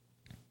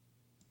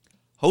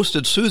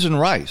hosted Susan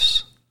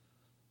Rice,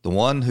 the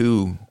one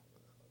who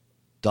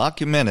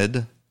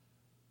documented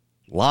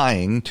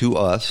lying to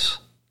us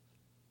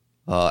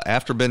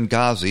after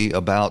Benghazi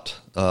about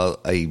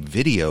a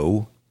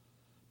video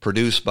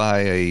produced by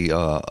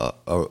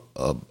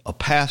a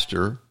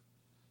pastor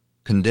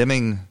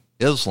condemning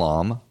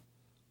Islam,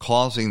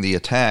 causing the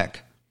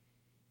attack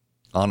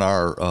on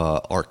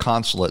our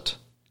consulate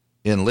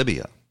in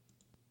Libya.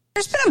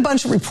 There's been a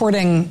bunch of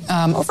reporting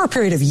over a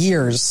period of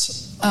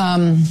years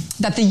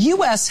that the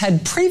U.S.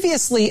 had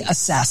previously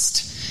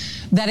assessed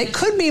that it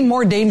could be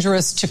more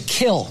dangerous to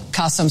kill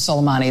Qasem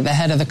Soleimani, the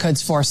head of the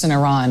Quds Force in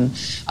Iran,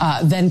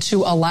 than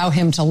to allow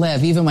him to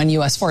live, even when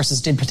U.S.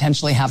 forces did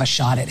potentially have a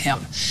shot at him.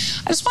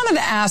 I just wanted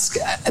to ask,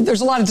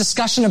 there's a lot of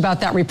discussion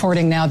about that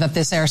reporting now that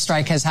this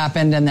airstrike has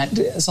happened and that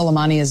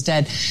Soleimani is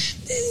dead.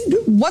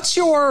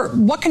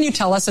 What can you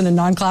tell us in a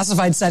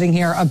non-classified setting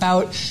here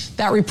about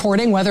that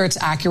reporting, whether it's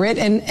accurate,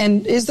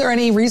 and is there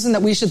any reason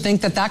that we should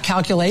think that that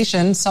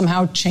calculation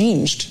somehow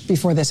changed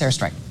before this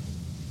airstrike?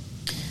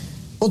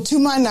 Well, to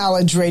my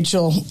knowledge,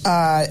 Rachel,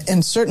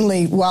 and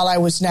certainly while I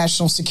was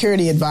National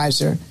Security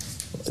Advisor,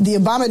 the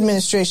Obama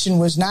administration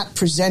was not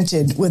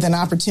presented with an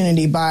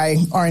opportunity by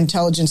our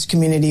intelligence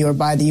community or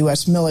by the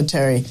U.S.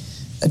 military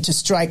to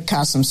strike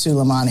Qasem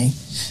Soleimani.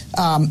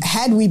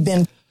 Had we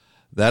been...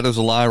 That is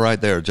a lie right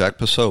there. Jack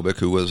Posobiec,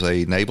 who was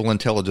a naval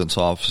intelligence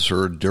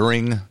officer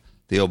during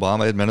the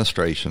Obama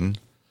administration,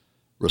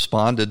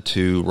 responded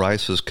to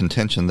Rice's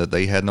contention that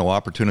they had no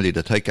opportunity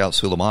to take out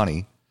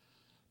Soleimani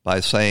by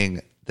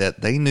saying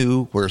that they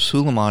knew where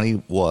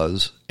Soleimani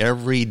was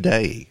every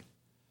day,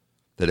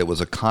 that it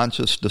was a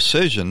conscious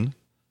decision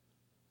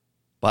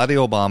by the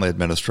Obama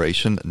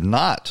administration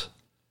not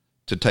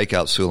to take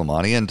out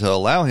Soleimani and to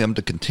allow him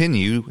to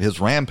continue his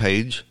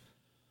rampage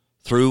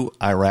through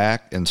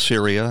Iraq and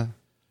Syria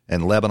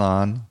and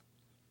Lebanon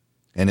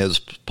and his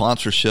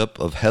sponsorship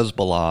of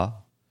Hezbollah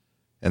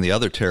and the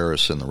other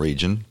terrorists in the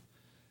region.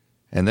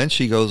 And then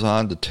she goes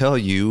on to tell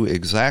you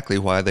exactly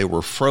why they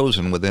were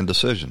frozen with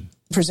indecision.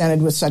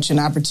 Presented with such an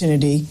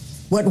opportunity,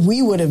 what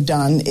we would have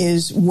done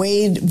is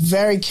weighed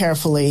very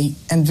carefully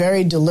and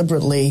very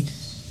deliberately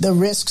the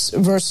risks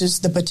versus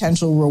the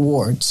potential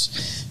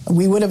rewards.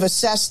 We would have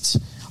assessed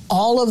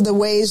all of the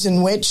ways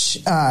in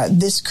which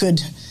this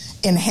could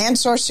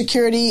enhance our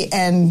security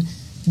and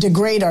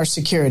degrade our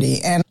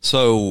security. And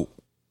so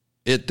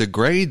it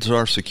degrades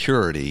our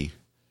security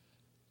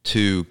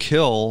to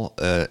kill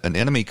an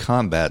enemy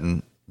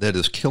combatant that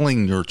is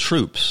killing your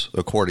troops,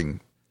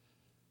 according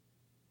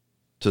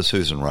to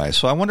Susan Rice.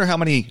 So I wonder how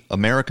many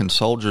American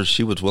soldiers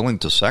she was willing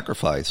to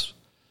sacrifice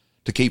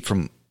to keep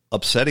from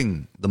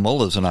upsetting the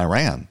mullahs in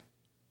Iran.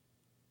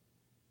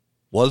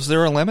 Was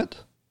there a limit?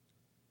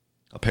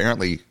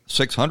 apparently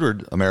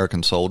 600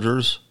 American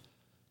soldiers.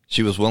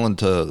 She was willing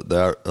to,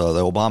 the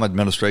Obama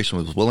administration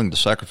was willing to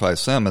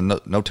sacrifice them, and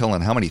no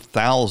telling how many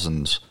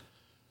thousands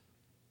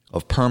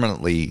of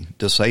permanently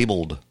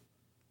disabled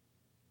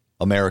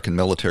American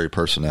military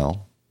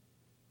personnel.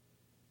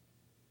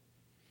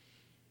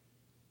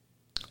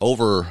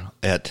 Over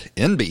at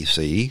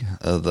NBC,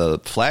 the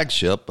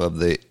flagship of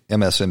the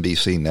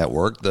MSNBC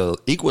network, the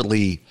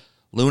equally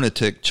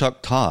lunatic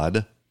Chuck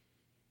Todd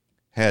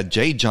had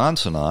Jay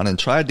Johnson on and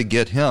tried to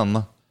get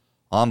him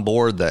on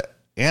board the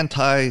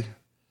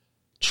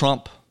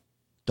anti-Trump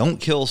Don't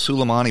Kill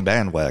Soleimani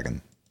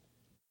bandwagon.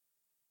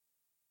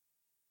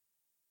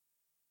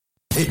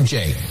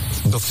 Jay,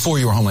 before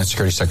you were Homeland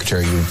Security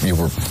Secretary, you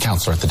were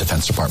counselor at the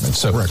Defense Department.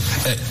 So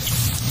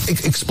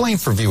explain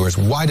for viewers,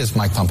 why does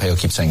Mike Pompeo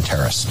keep saying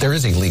terrorists? There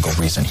is a legal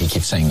reason he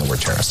keeps saying the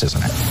word terrorist,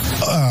 isn't it?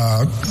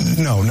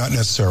 No, not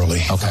necessarily.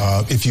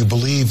 Okay. If you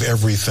believe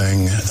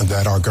everything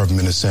that our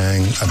government is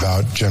saying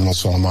about General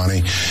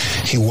Soleimani,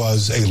 he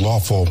was a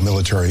lawful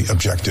military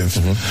objective,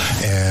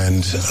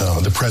 and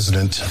the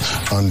president,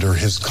 under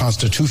his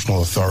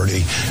constitutional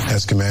authority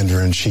as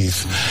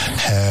commander-in-chief,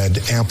 had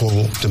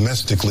ample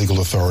domestic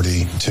legal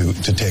authority to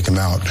take him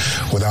out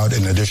without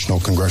an additional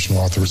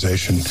congressional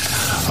authorization.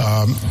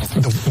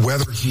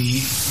 Whether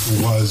he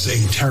was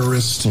a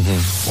terrorist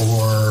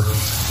or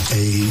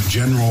a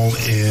general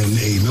in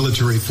a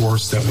military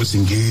force that was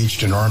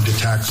engaged in armed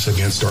attacks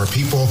against our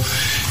people,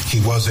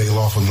 he was a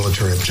lawful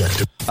military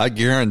objective. I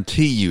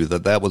guarantee you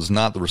that was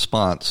not the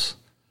response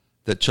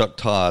that Chuck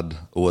Todd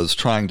was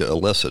trying to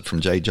elicit from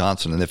Jay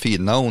Johnson. And if he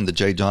had known that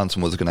Jay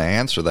Johnson was going to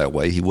answer that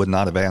way, he would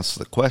not have asked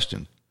the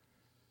question.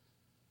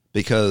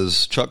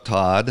 Because Chuck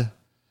Todd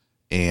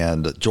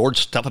and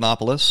George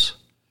Stephanopoulos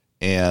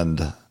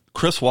and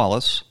Chris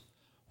Wallace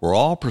were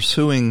all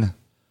pursuing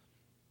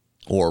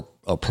or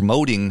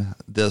promoting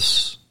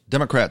this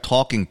Democrat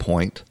talking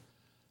point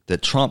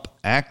that Trump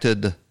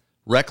acted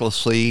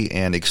recklessly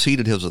and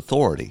exceeded his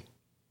authority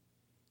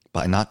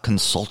by not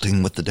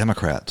consulting with the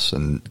Democrats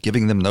and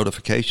giving them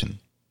notification.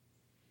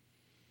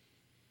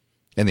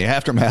 In the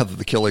aftermath of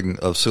the killing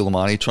of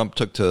Soleimani, Trump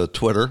took to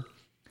Twitter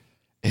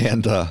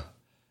and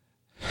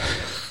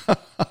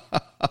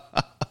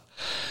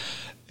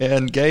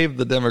and gave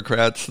the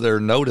Democrats their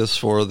notice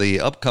for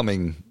the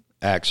upcoming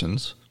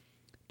actions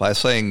by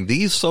saying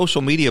these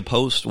social media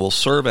posts will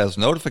serve as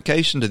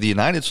notification to the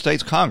United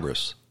States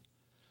Congress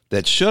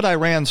that should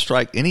Iran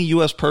strike any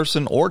U.S.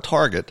 person or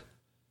target,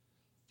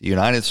 the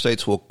United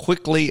States will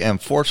quickly and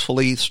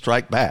forcefully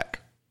strike back,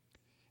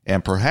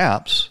 and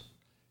perhaps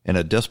in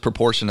a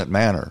disproportionate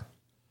manner.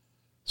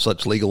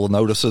 Such legal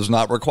notice is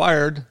not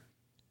required,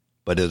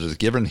 but it is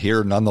given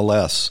here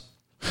nonetheless.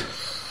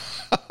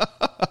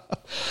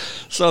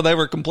 So they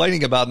were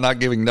complaining about not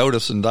giving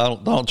notice, and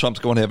Donald Trump's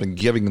going ahead and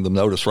giving them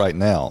notice right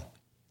now.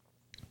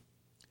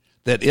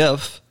 That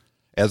if,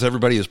 as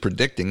everybody is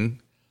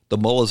predicting, the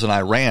mullahs in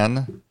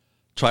Iran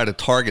try to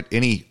target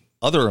any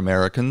other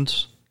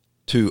Americans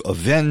to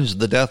avenge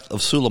the death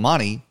of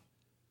Soleimani,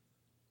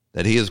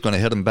 that he is going to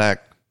hit them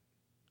back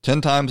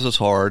 10 times as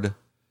hard.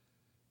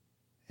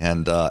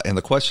 And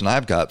the question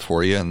I've got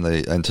for you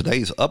in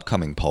today's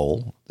upcoming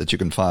poll that you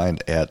can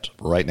find at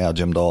Right Now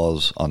Jim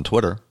Dawes on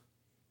Twitter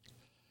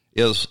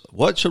is,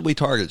 what should we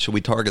target? Should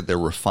we target their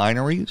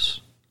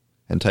refineries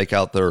and take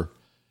out their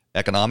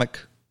economic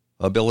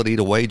ability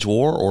to wage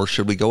war, or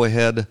should we go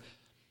ahead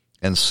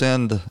and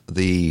send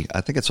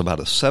I think it's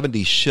about a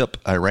 70-ship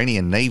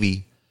Iranian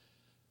Navy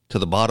to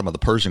the bottom of the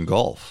Persian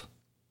Gulf?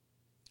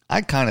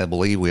 I kind of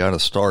believe we ought to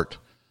start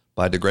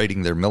by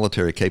degrading their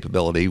military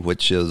capability,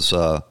 which is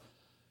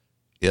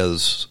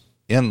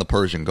in the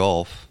Persian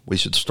Gulf. We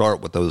should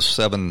start with those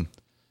 7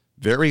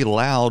 very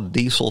loud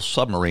diesel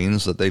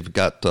submarines that they've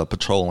got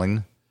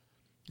patrolling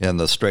in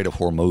the Strait of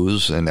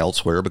Hormuz and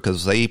elsewhere,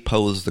 because they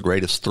pose the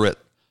greatest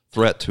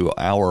threat to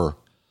our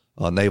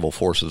naval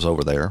forces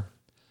over there.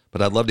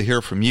 But I'd love to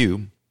hear from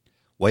you.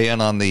 Weigh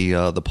in on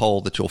the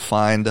poll that you'll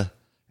find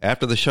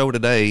after the show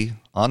today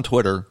on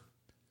Twitter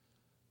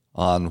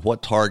on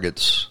what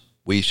targets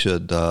we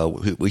should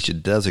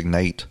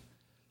designate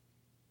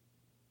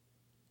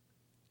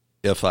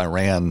if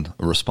Iran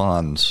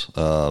responds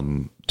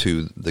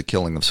to the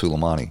killing of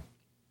Soleimani.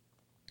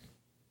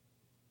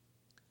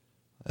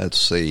 Let's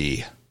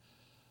see.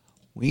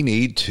 We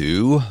need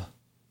to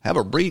have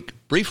a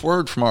brief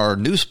word from our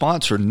new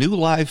sponsor, New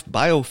Life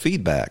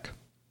Biofeedback.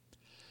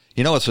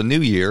 You know, it's a new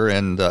year,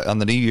 and on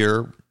the new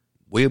year,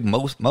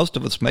 most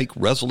of us make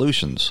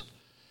resolutions.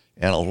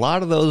 And a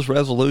lot of those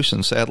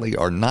resolutions, sadly,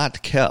 are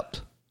not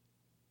kept.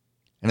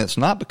 And it's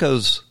not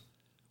because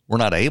we're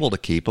not able to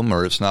keep them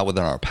or it's not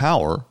within our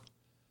power,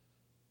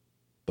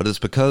 but it's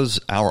because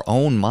our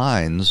own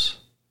minds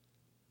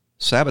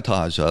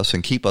sabotage us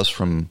and keep us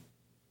from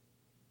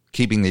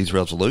keeping these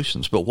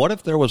resolutions. But what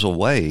if there was a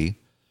way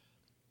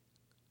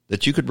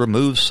that you could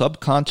remove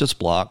subconscious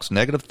blocks,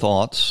 negative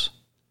thoughts,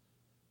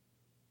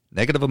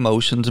 negative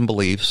emotions and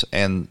beliefs,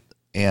 and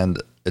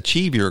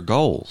achieve your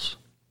goals?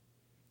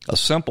 A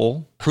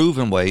simple,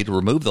 proven way to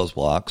remove those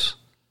blocks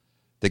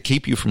that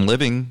keep you from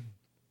living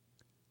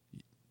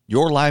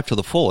your life to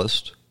the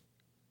fullest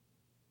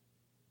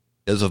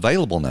is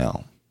available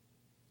now.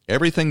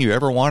 Everything you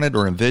ever wanted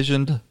or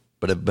envisioned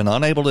but have been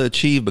unable to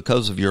achieve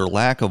because of your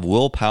lack of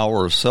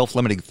willpower or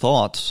self-limiting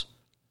thoughts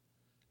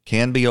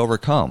can be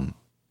overcome.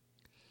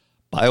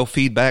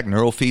 Biofeedback,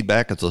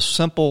 neurofeedback is a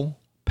simple,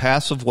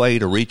 passive way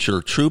to reach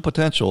your true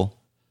potential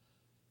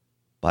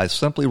by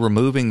simply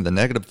removing the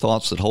negative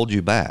thoughts that hold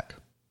you back.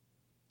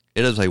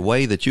 It is a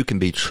way that you can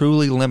be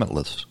truly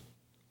limitless.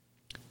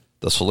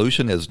 The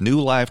solution is New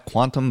Life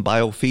Quantum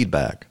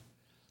Biofeedback.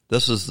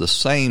 This is the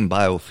same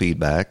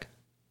biofeedback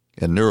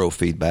and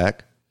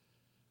neurofeedback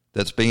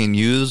that's being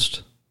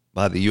used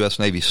by the U.S.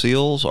 Navy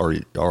SEALs or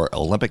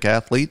Olympic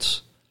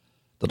athletes,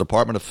 the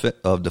Department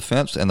of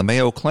Defense, and the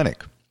Mayo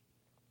Clinic.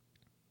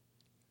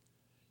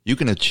 You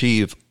can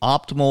achieve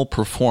optimal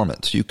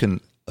performance. You can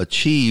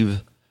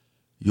achieve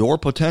your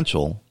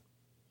potential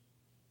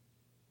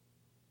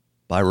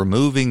by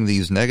removing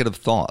these negative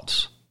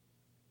thoughts.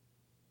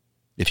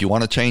 If you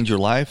want to change your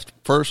life,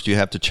 first you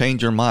have to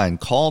change your mind.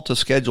 Call to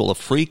schedule a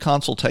free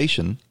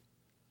consultation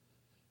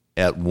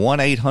at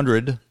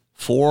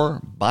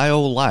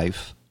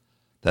 1-800-4-BIO-LIFE.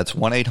 That's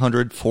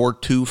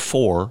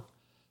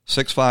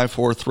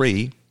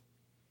 1-800-424-6543.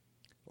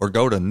 Or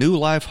go to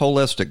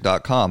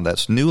newlifeholistic.com.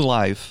 That's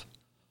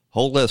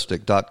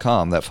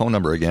newlifeholistic.com. That phone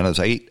number again is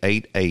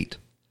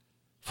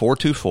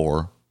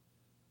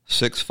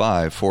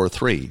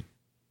 888-424-6543.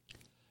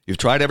 You've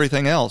tried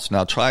everything else.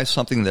 Now try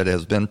something that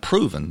has been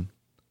proven.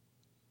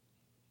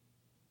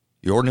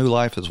 Your new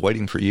life is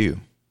waiting for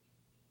you.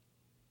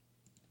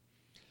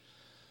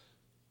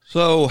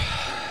 So,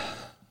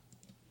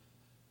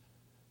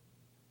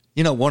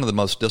 you know, one of the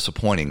most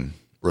disappointing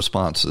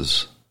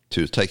responses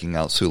to taking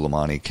out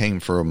Soleimani came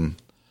from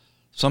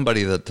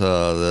somebody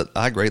that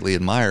I greatly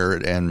admire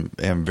and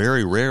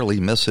very rarely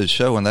miss his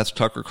show, and that's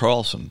Tucker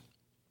Carlson,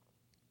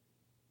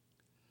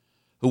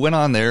 who went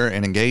on there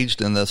and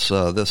engaged in this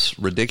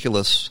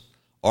ridiculous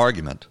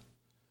argument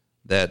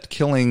that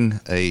killing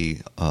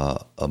a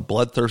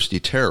bloodthirsty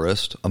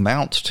terrorist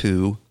amounts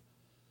to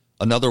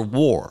another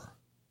war.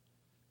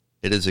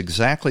 It is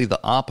exactly the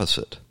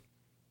opposite.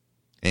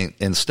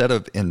 Instead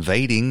of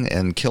invading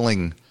and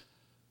killing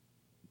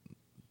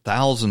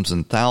thousands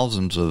and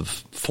thousands of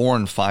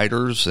foreign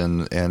fighters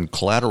and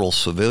collateral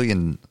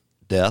civilian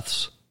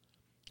deaths,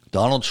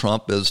 Donald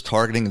Trump is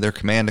targeting their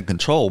command and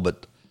control.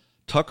 But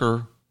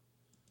Tucker,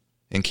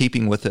 in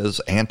keeping with his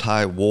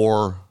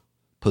anti-war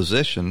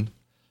position,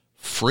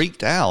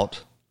 freaked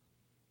out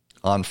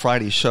on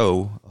Friday's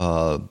show.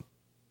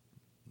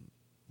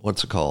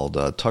 What's it called?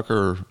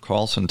 Tucker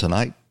Carlson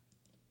Tonight?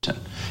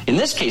 In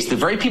this case, the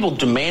very people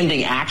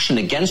demanding action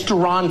against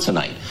Iran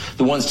tonight,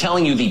 the ones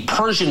telling you the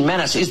Persian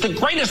menace is the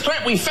greatest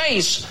threat we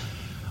face,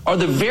 are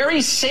the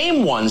very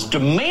same ones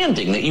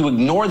demanding that you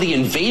ignore the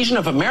invasion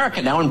of America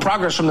now in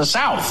progress from the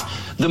South.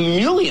 The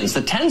millions,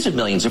 the tens of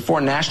millions of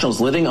foreign nationals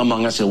living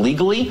among us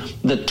illegally,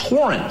 the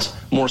torrent,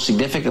 more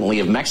significantly,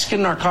 of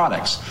Mexican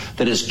narcotics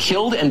that has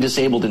killed and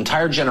disabled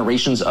entire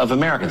generations of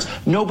Americans.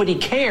 Nobody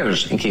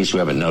cares, in case you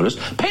haven't noticed.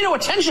 Pay no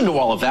attention to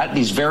all of that.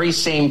 These very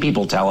same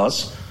people tell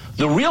us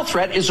the real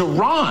threat is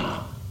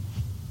Iran.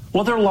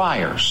 Well, they're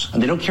liars,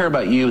 and they don't care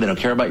about you. They don't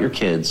care about your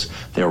kids.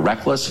 They're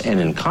reckless and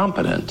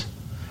incompetent.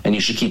 And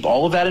you should keep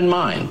all of that in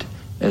mind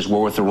as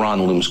war with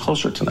Iran looms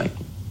closer tonight.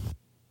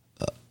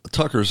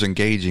 Tucker's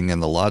engaging in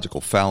the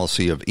logical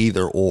fallacy of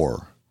either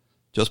or.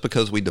 Just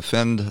because we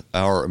defend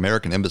our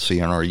American embassy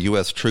and our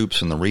U.S. troops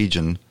in the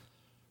region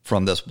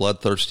from this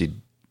bloodthirsty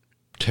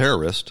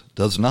terrorist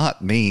does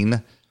not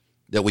mean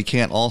that we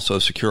can't also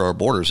secure our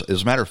borders.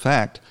 As a matter of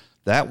fact,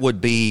 that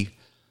would be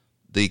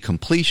the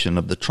completion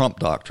of the Trump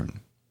Doctrine.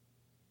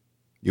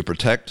 You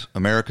protect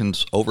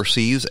Americans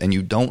overseas and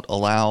you don't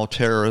allow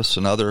terrorists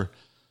and other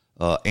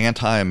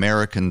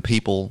anti-American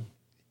people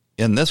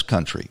in this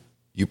country.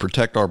 You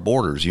protect our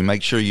borders. You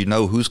make sure you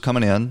know who's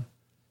coming in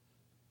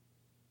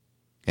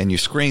and you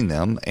screen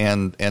them.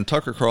 And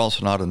Tucker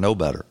Carlson ought to know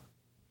better.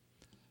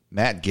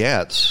 Matt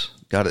Gaetz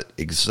got it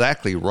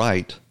exactly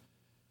right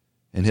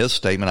in his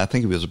statement. I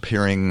think he was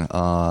appearing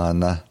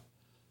on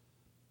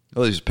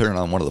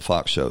one of the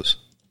Fox shows.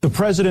 The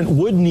president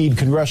would need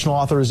congressional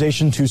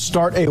authorization to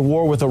start a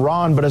war with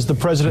Iran, but as the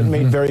president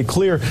made very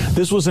clear,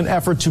 this was an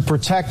effort to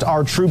protect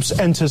our troops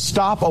and to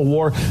stop a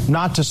war,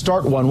 not to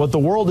start one. What the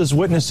world is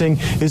witnessing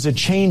is a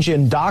change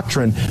in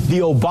doctrine. The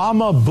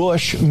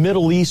Obama-Bush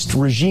Middle East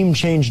regime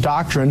change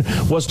doctrine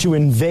was to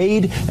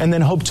invade and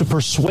then hope to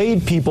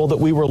persuade people that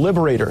we were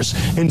liberators.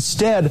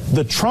 Instead,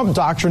 the Trump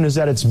doctrine is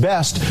at its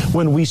best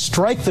when we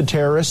strike the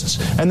terrorists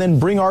and then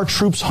bring our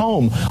troops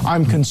home.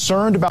 I'm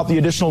concerned about the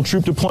additional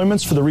troop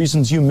deployments for the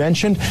reasons you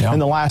mentioned in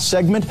the last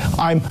segment.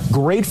 I'm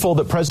grateful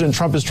that President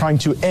Trump is trying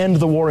to end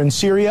the war in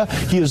Syria.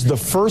 He is the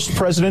first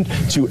president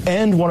to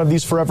end one of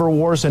these forever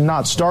wars and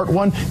not start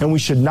one, and we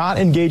should not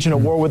engage in a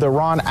war with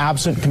Iran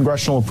absent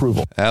congressional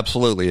approval.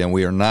 Absolutely, and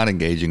we are not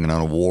engaging in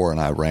a war in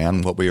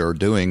Iran. What we are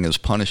doing is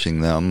punishing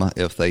them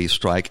if they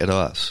strike at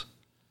us.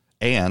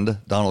 And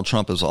Donald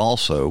Trump is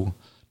also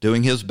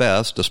doing his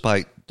best,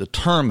 despite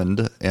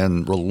determined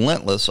and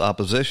relentless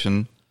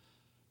opposition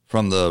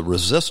from the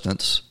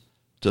resistance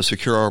to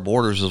secure our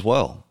borders as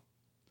well.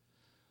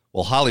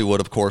 Well,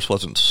 Hollywood, of course,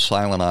 wasn't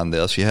silent on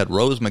this. You had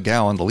Rose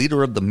McGowan, the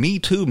leader of the Me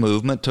Too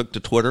movement, took to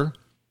Twitter.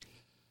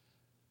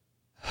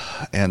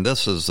 And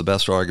this is the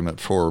best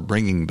argument for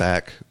bringing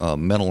back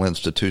mental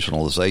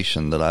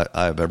institutionalization that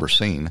I've ever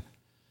seen.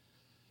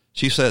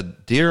 She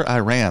said, "Dear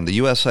Iran, the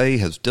USA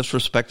has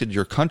disrespected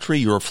your country,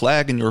 your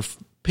flag, and your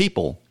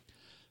people.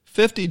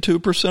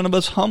 52% of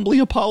us humbly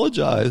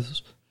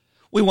apologize.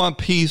 We want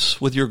peace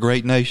with your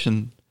great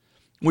nation.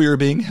 We are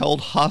being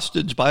held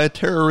hostage by a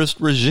terrorist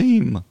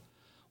regime.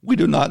 We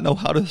do not know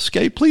how to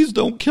escape. Please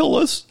don't kill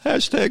us.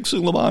 Hashtag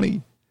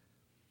Soleimani."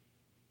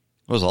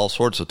 There was all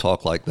sorts of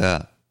talk like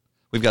that.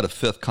 We've got a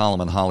fifth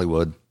column in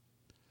Hollywood.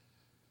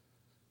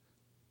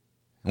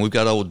 And we've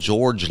got old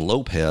George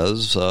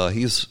Lopez.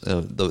 He's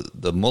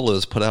the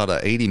mullahs put out an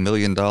 $80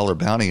 million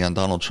bounty on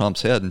Donald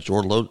Trump's head, and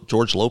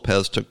George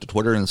Lopez took to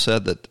Twitter and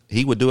said that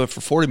he would do it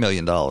for $40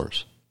 million.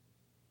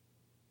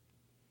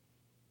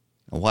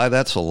 And why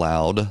that's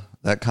allowed,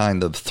 that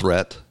kind of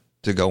threat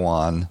to go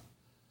on,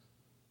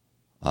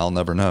 I'll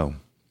never know.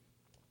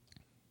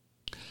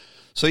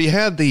 So you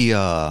had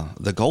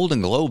the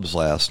Golden Globes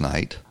last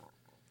night,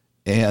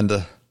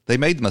 and they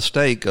made the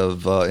mistake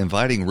of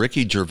inviting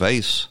Ricky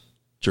Gervais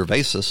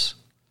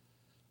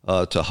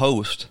to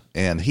host,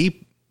 and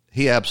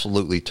he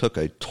absolutely took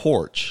a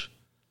torch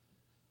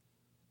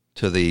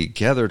to the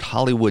gathered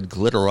Hollywood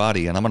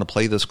glitterati, and I'm going to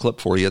play this clip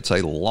for you. It's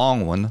a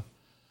long one,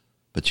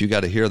 but you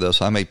got to hear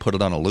this. I may put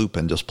it on a loop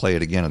and just play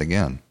it again and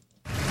again.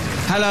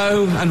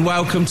 Hello and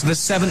welcome to the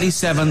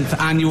 77th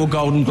Annual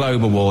Golden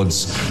Globe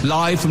Awards,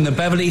 live from the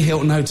Beverly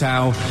Hilton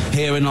Hotel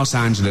here in Los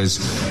Angeles.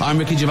 I'm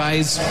Ricky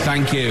Gervais.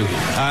 Thank you.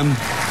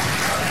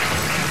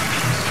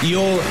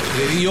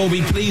 You'll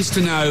be pleased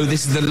to know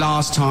this is the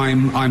last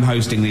time I'm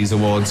hosting these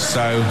awards,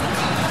 so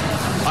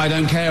I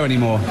don't care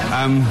anymore.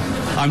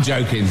 I'm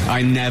joking.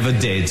 I never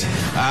did.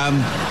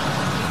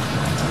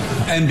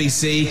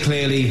 NBC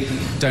clearly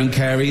don't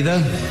care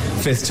either.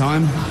 Fifth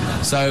time.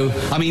 So,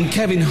 I mean,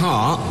 Kevin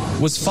Hart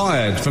was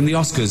fired from the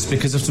Oscars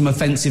because of some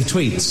offensive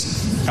tweets.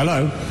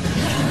 Hello.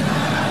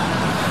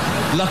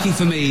 Lucky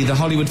for me, the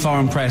Hollywood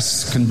foreign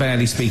press can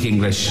barely speak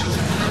English,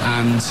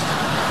 and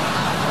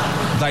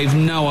they've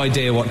no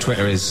idea what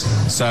Twitter is,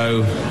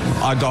 so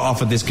I got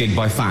offered this gig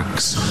by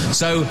fax.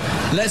 So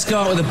let's go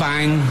out with a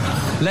bang.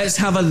 Let's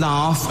have a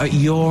laugh at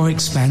your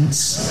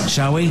expense,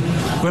 shall we?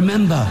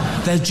 Remember,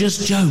 they're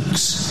just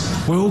jokes.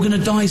 We're all going to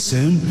die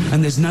soon,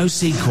 and there's no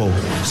sequel.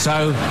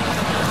 So,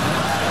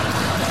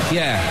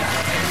 yeah,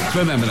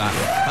 remember that.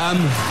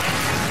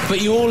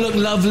 But you all look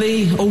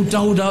lovely, all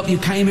dolled up. You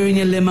came here in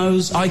your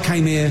limos. I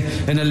came here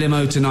in a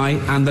limo tonight,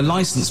 and the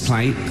license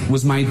plate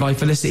was made by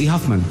Felicity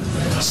Huffman.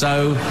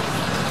 So,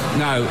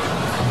 no,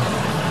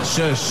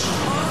 shush.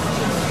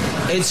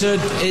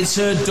 It's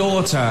her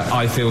daughter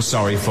I feel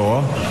sorry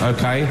for,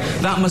 okay?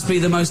 That must be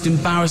the most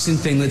embarrassing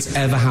thing that's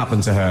ever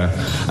happened to her.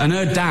 And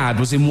her dad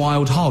was in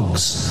Wild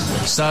Hogs.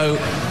 So,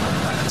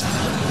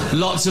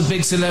 lots of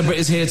big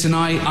celebrities here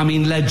tonight. I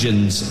mean,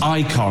 legends,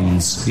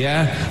 icons,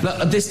 yeah? Look,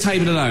 at this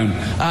table alone,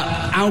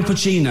 Al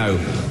Pacino,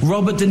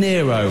 Robert De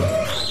Niro.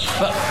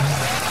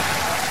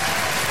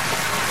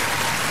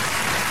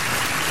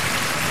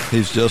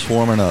 He's just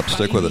warming up.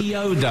 Stick with it.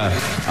 Yoda.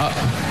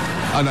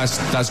 Oh,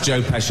 that's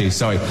Joe Pesci.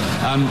 Sorry.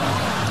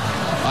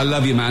 I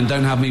love you, man.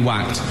 Don't have me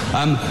whacked.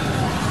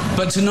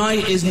 But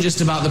tonight isn't just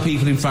about the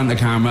people in front of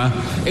the camera.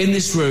 In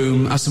this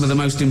room are some of the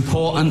most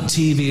important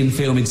TV and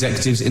film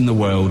executives in the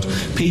world.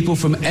 People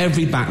from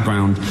every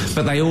background,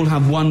 but they all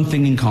have one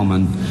thing in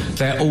common.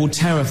 They're all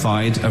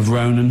terrified of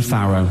Ronan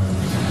Farrow.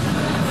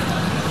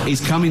 He's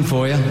coming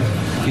for you.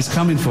 He's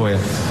coming for you.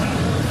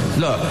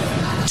 Look,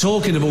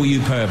 talking of all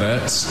you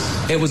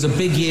perverts, it was a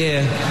big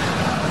year.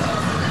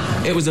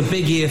 It was a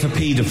big year for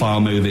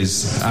paedophile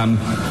movies.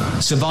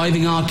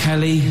 Surviving R.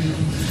 Kelly,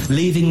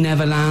 Leaving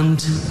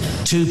Neverland,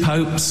 Two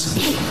Popes.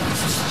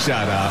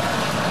 Shut up.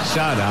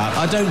 Shut up.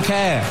 I don't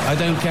care. I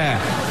don't care.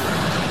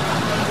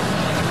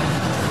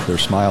 Their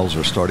smiles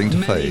are starting to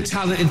fade. Many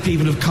talented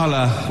people of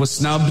colour were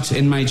snubbed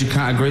in major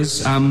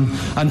categories.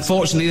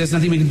 Unfortunately, there's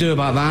nothing we can do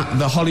about that.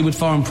 The Hollywood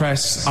foreign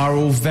press are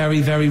all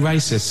very, very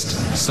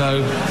racist.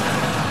 So,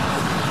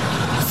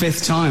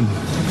 fifth time.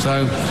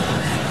 So,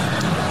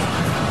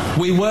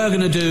 we were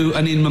going to do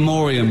an in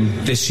memoriam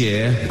this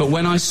year, but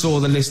when I saw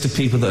the list of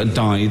people that had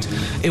died,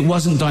 it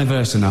wasn't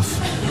diverse enough.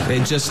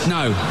 It just,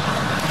 no.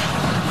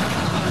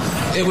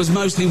 It was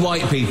mostly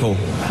white people,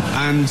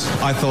 and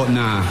I thought,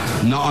 nah,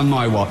 not on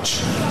my watch.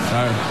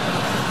 So,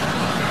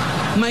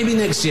 maybe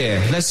next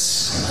year. Let's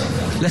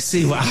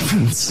see what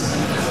happens.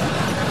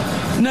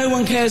 No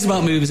one cares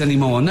about movies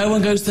anymore. No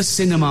one goes to the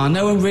cinema.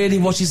 No one really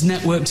watches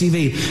network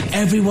TV.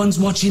 Everyone's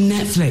watching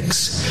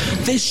Netflix.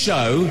 This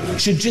show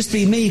should just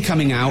be me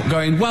coming out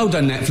going, well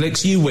done,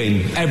 Netflix, you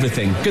win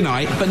everything. Good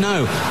night. But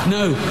no,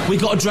 we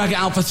got to drag it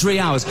out for 3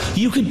 hours.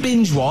 You could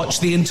binge watch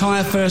the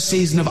entire first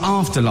season of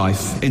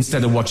Afterlife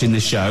instead of watching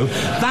this show.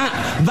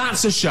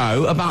 That's a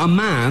show about a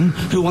man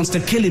who wants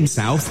to kill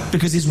himself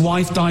because his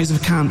wife dies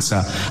of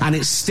cancer, and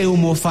it's still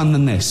more fun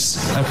than this,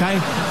 okay?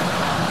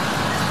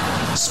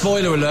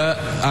 Spoiler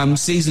alert,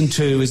 season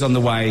 2 is on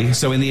the way,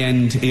 so in the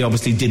end, he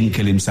obviously didn't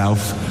kill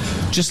himself,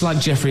 just like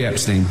Jeffrey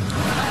Epstein.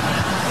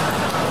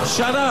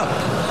 Shut up!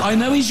 I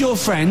know he's your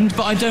friend,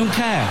 but I don't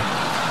care.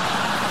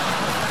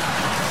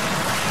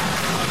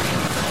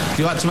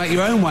 You had to make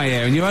your own way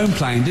here in your own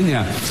plane, didn't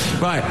you?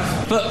 Right,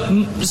 but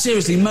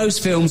seriously,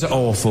 most films are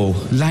awful,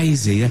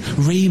 lazy,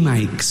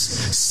 remakes,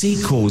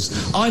 sequels.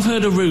 I've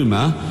heard a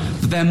rumour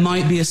that there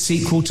might be a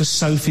sequel to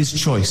Sophie's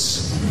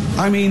Choice.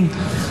 I mean,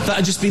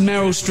 that'd just be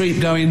Meryl Streep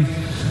going,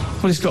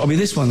 well, it's got to be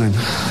this one then.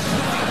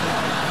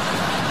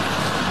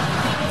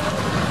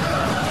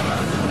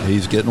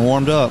 He's getting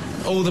warmed up.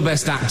 All the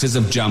best actors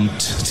have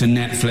jumped to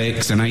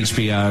Netflix and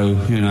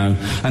HBO, you know.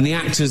 And the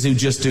actors who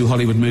just do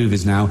Hollywood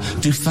movies now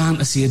do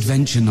fantasy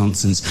adventure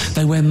nonsense.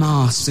 They wear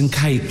masks and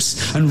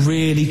capes and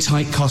really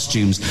tight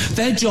costumes.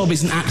 Their job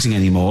isn't acting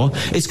anymore.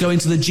 It's going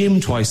to the gym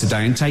twice a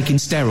day and taking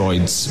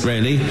steroids,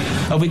 really.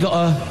 Have we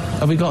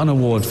got an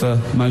award for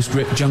most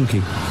ripped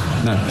junkie?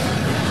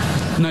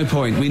 No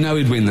point. We know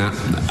he'd win that.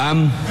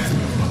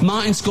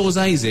 Martin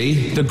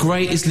Scorsese, the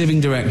greatest living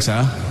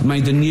director,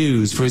 made the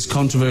news for his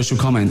controversial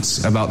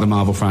comments about the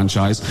Marvel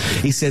franchise.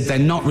 He said they're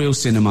not real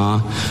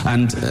cinema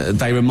and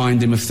they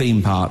remind him of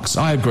theme parks.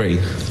 I agree.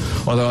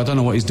 Although I don't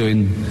know what he's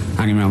doing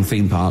hanging around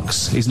theme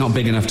parks. He's not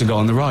big enough to go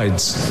on the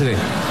rides, is he?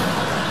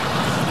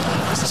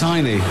 It's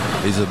tiny.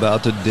 He's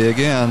about to dig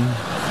in.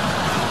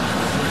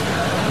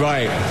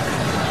 Right.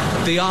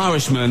 The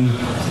Irishman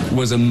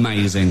was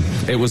amazing.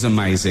 It was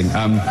amazing.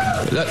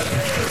 Look,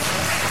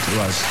 it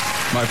was.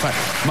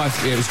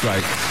 It was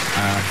great.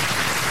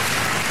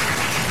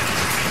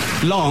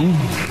 Long,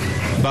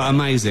 but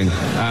amazing.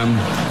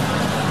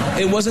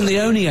 It wasn't the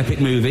only epic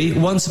movie.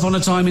 Once Upon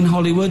a Time in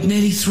Hollywood,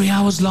 nearly 3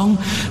 hours long.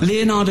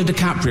 Leonardo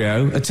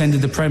DiCaprio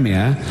attended the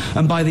premiere,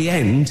 and by the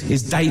end,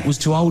 his date was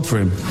too old for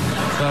him.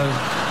 So...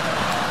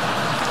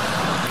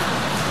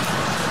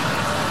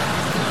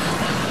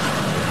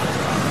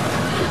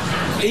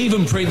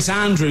 Even Prince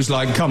Andrew's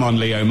like, come on,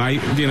 Leo,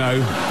 mate, you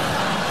know...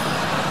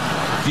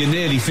 You're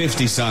nearly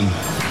 50, son.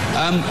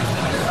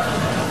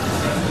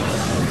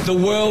 The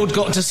world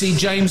got to see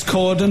James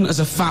Corden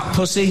as a fat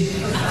pussy.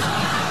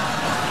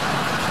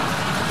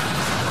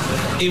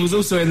 He was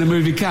also in the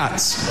movie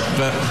Cats,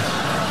 but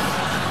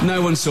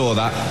no one saw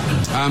that.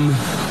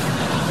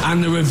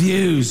 And the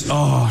reviews,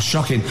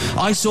 shocking.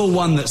 I saw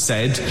one that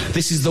said,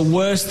 this is the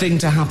worst thing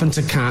to happen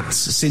to cats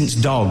since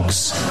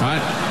dogs,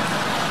 right?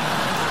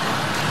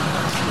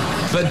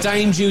 But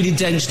Dame Judi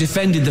Dench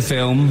defended the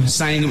film,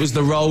 saying it was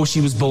the role she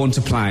was born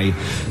to play,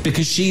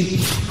 because she...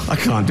 I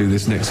can't do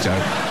this next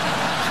joke.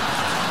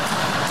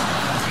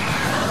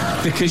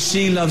 Because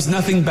she loves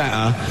nothing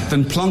better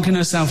than plonking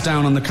herself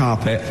down on the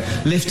carpet,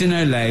 lifting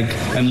her leg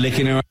and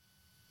licking her...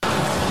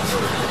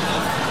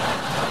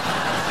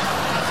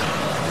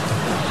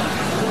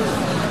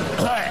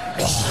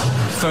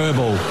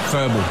 Furball.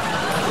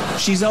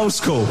 She's old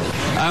school.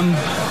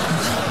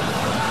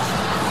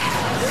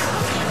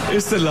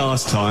 It's the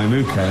last time,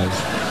 who cares?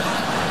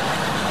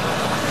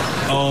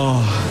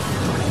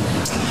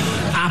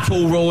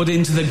 Apple roared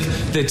into the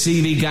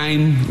TV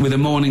game with a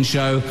morning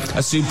show.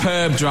 A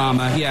superb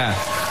drama, yeah.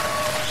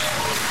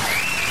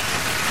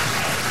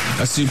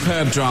 A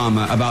superb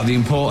drama about the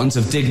importance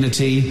of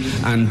dignity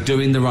and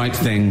doing the right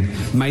thing,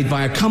 made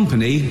by a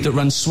company that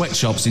runs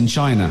sweatshops in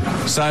China.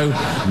 So,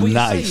 you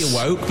say you're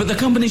woke, but the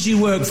companies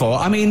you work for,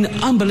 I mean,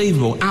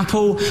 unbelievable.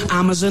 Apple,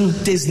 Amazon,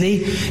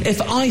 Disney.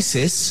 If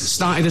ISIS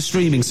started a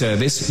streaming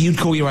service, you'd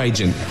call your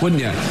agent,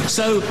 wouldn't you?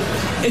 So,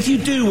 if you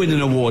do win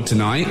an award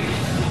tonight,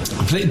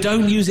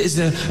 don't use it as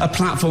a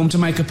platform to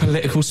make a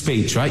political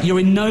speech, right? You're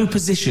in no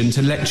position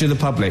to lecture the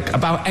public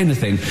about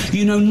anything.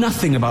 You know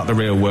nothing about the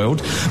real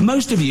world.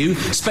 Most of you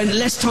spent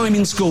less time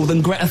in school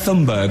than Greta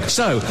Thunberg.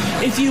 So,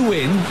 if you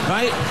win,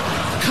 right,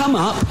 come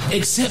up,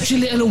 accept your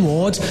little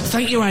award,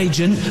 thank your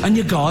agent and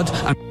your God,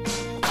 and...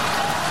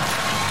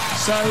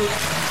 So...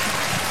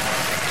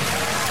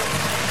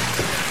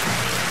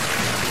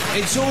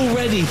 It's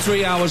already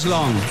 3 hours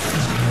long.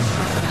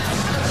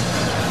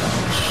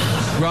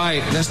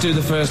 Right, let's do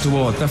the first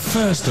award. The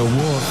first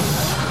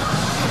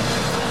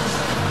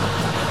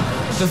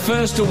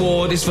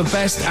award is for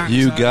Best Actor.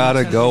 You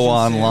gotta go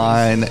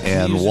online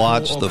and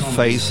watch the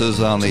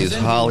faces on these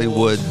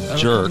Hollywood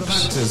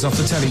jerks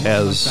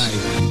as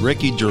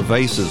Ricky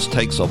Gervais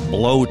takes a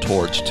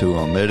blowtorch to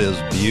him. It is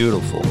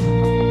beautiful.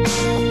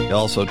 He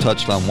also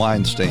touched on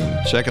Weinstein.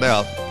 Check it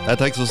out. That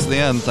takes us to the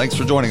end. Thanks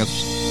for joining us.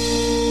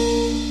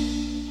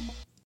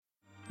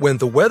 When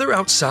the weather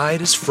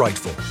outside is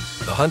frightful,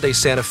 the Hyundai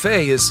Santa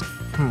Fe is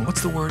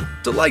what's the word?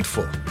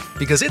 Delightful.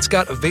 Because it's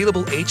got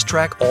available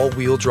H-Track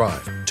all-wheel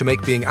drive to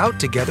make being out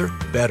together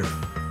better.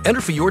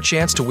 Enter for your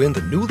chance to win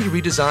the newly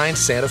redesigned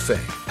Santa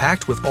Fe,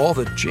 packed with all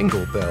the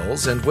jingle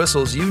bells and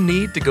whistles you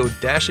need to go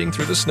dashing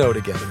through the snow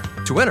together.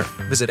 To enter,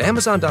 visit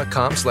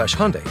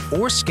Amazon.com/Hyundai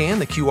or scan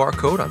the QR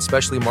code on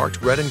specially marked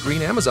red and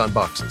green Amazon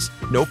boxes.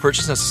 No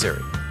purchase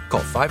necessary.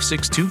 Call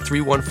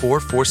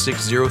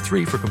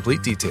 562-314-4603 for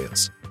complete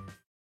details.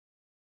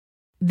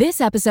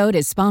 This episode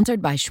is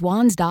sponsored by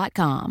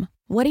Schwans.com.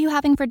 What are you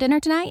having for dinner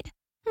tonight?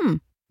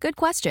 Good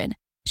question.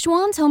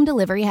 Schwann's Home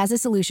Delivery has a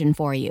solution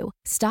for you.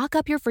 Stock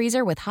up your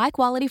freezer with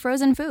high-quality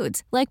frozen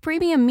foods like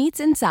premium meats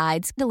and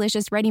sides,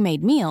 delicious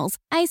ready-made meals,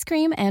 ice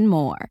cream, and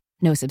more.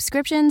 No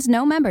subscriptions,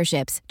 no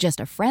memberships, just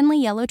a friendly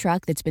yellow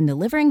truck that's been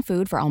delivering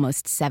food for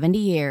almost 70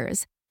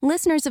 years.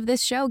 Listeners of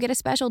this show get a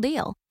special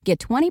deal. Get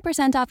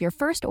 20% off your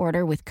first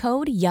order with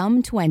code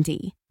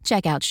YUM20.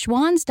 Check out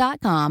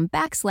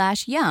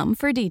schwans.com/YUM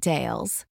for details.